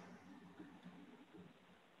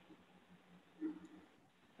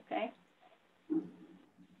 Okay.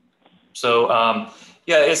 So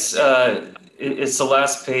yeah, it's the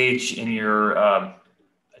last page in your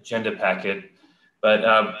agenda packet,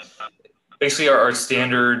 but basically our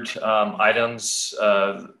standard items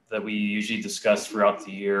that we usually discuss throughout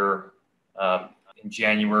the year. In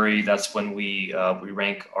January, that's when we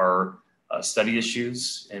rank our study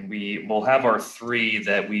issues, and we will have our 3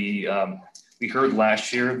 that we heard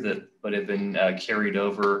last year but have been carried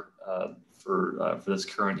over for this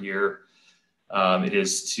current year. It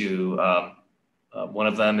is to one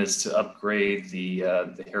of them is to upgrade the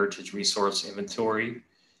heritage resource inventory.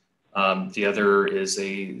 The other is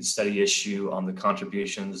a study issue on the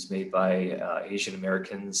contributions made by Asian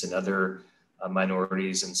Americans and other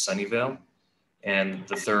minorities in Sunnyvale. And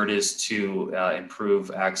the third is to improve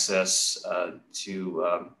access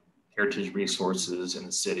to heritage resources in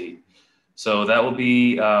the city. So that will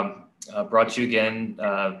be brought to you again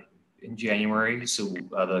in January, so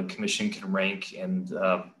the commission can rank, and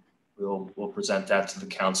we'll present that to the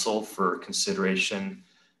council for consideration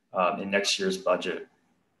in next year's budget.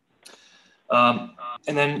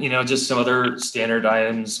 And then, just some other standard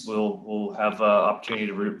items. We'll have an opportunity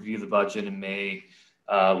to review the budget in May.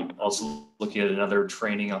 Also looking at another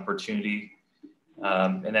training opportunity,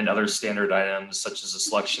 and then other standard items such as the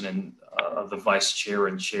selection of the vice chair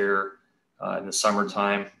and chair in the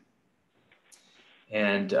summertime.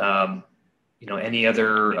 And, any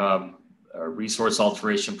other resource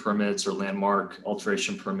alteration permits or landmark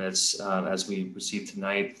alteration permits as we received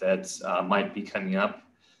tonight that might be coming up.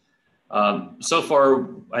 So far,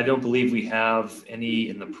 I don't believe we have any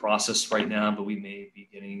in the process right now, but we may be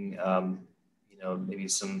getting, maybe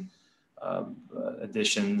some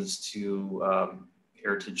additions to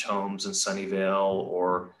heritage homes in Sunnyvale,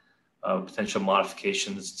 or potential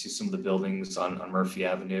modifications to some of the buildings on Murphy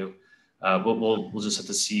Avenue. We'll just have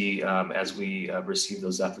to see as we receive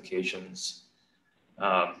those applications.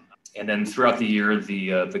 And then throughout the year,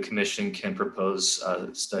 the commission can propose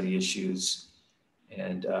study issues,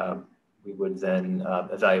 and we would then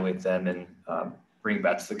evaluate them and bring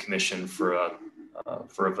back to the commission for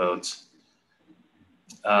a vote.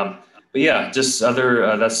 But yeah, just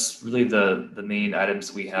other, that's really the main items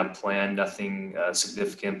that we have planned. Nothing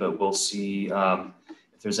significant, but we'll see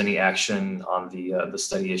if there's any action on the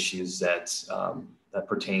study issues that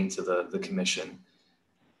pertain to the commission.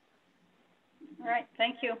 All right,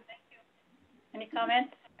 thank you. Any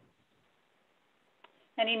comments?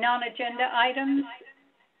 Any non-agenda items?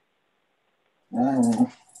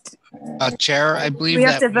 Chair, I believe we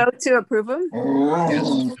have to vote to approve them. Yes,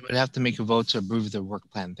 we would have to make a vote to approve the work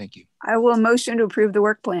plan. Thank you. I will motion to approve the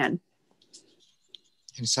work plan.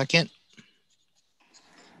 In a second.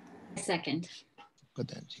 Second. Good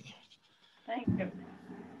then. Thank you.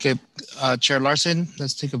 Okay, Chair Larson,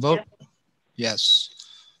 let's take a vote. Yes.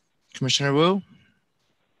 Commissioner Wu,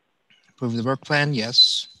 approve the work plan.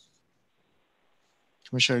 Yes.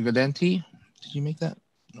 Commissioner Godenti, did you make that?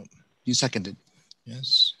 No, you seconded.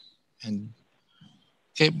 Yes. And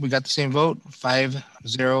okay, we got the same vote,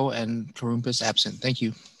 5-0, and Karumpis absent. Thank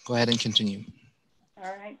you. Go ahead and continue.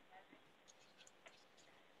 All right.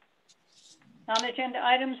 Non-agenda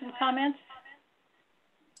items and comments?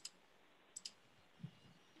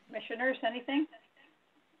 Commissioners, anything?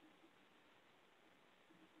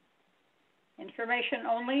 Information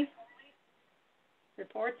only?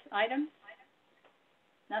 Reports, items?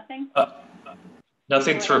 Nothing?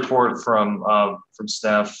 Nothing to report from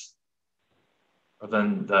staff. Other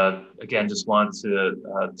than again, just want to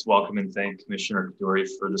welcome and thank Commissioner Kadoorie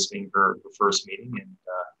for this being her first meeting, and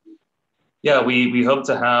yeah, we hope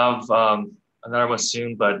to have another one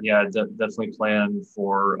soon. But yeah, definitely plan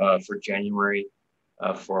for January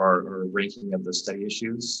for our ranking of the study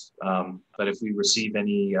issues. But if we receive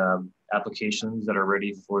any applications that are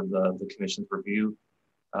ready for the commission's review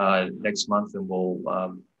next month, then we'll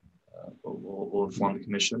inform the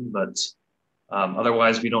commission. But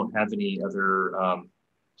otherwise, we don't have any other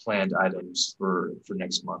planned items for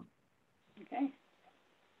next month. Okay.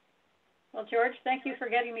 Well, George, thank you for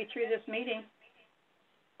getting me through this meeting.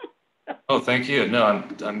 Oh, thank you. No, I'm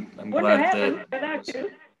Wouldn't glad have happened that. without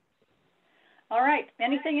you. All right,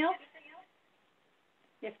 anything else?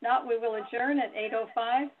 If not, we will adjourn at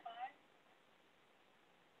 8:05.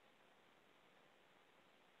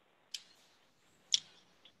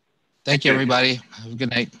 Thank you, everybody. Have a good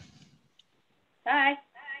night. Bye.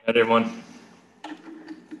 Good night, everyone.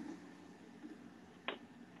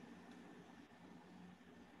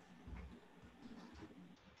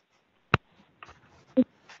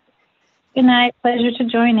 Good night. Pleasure to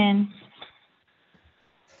join in.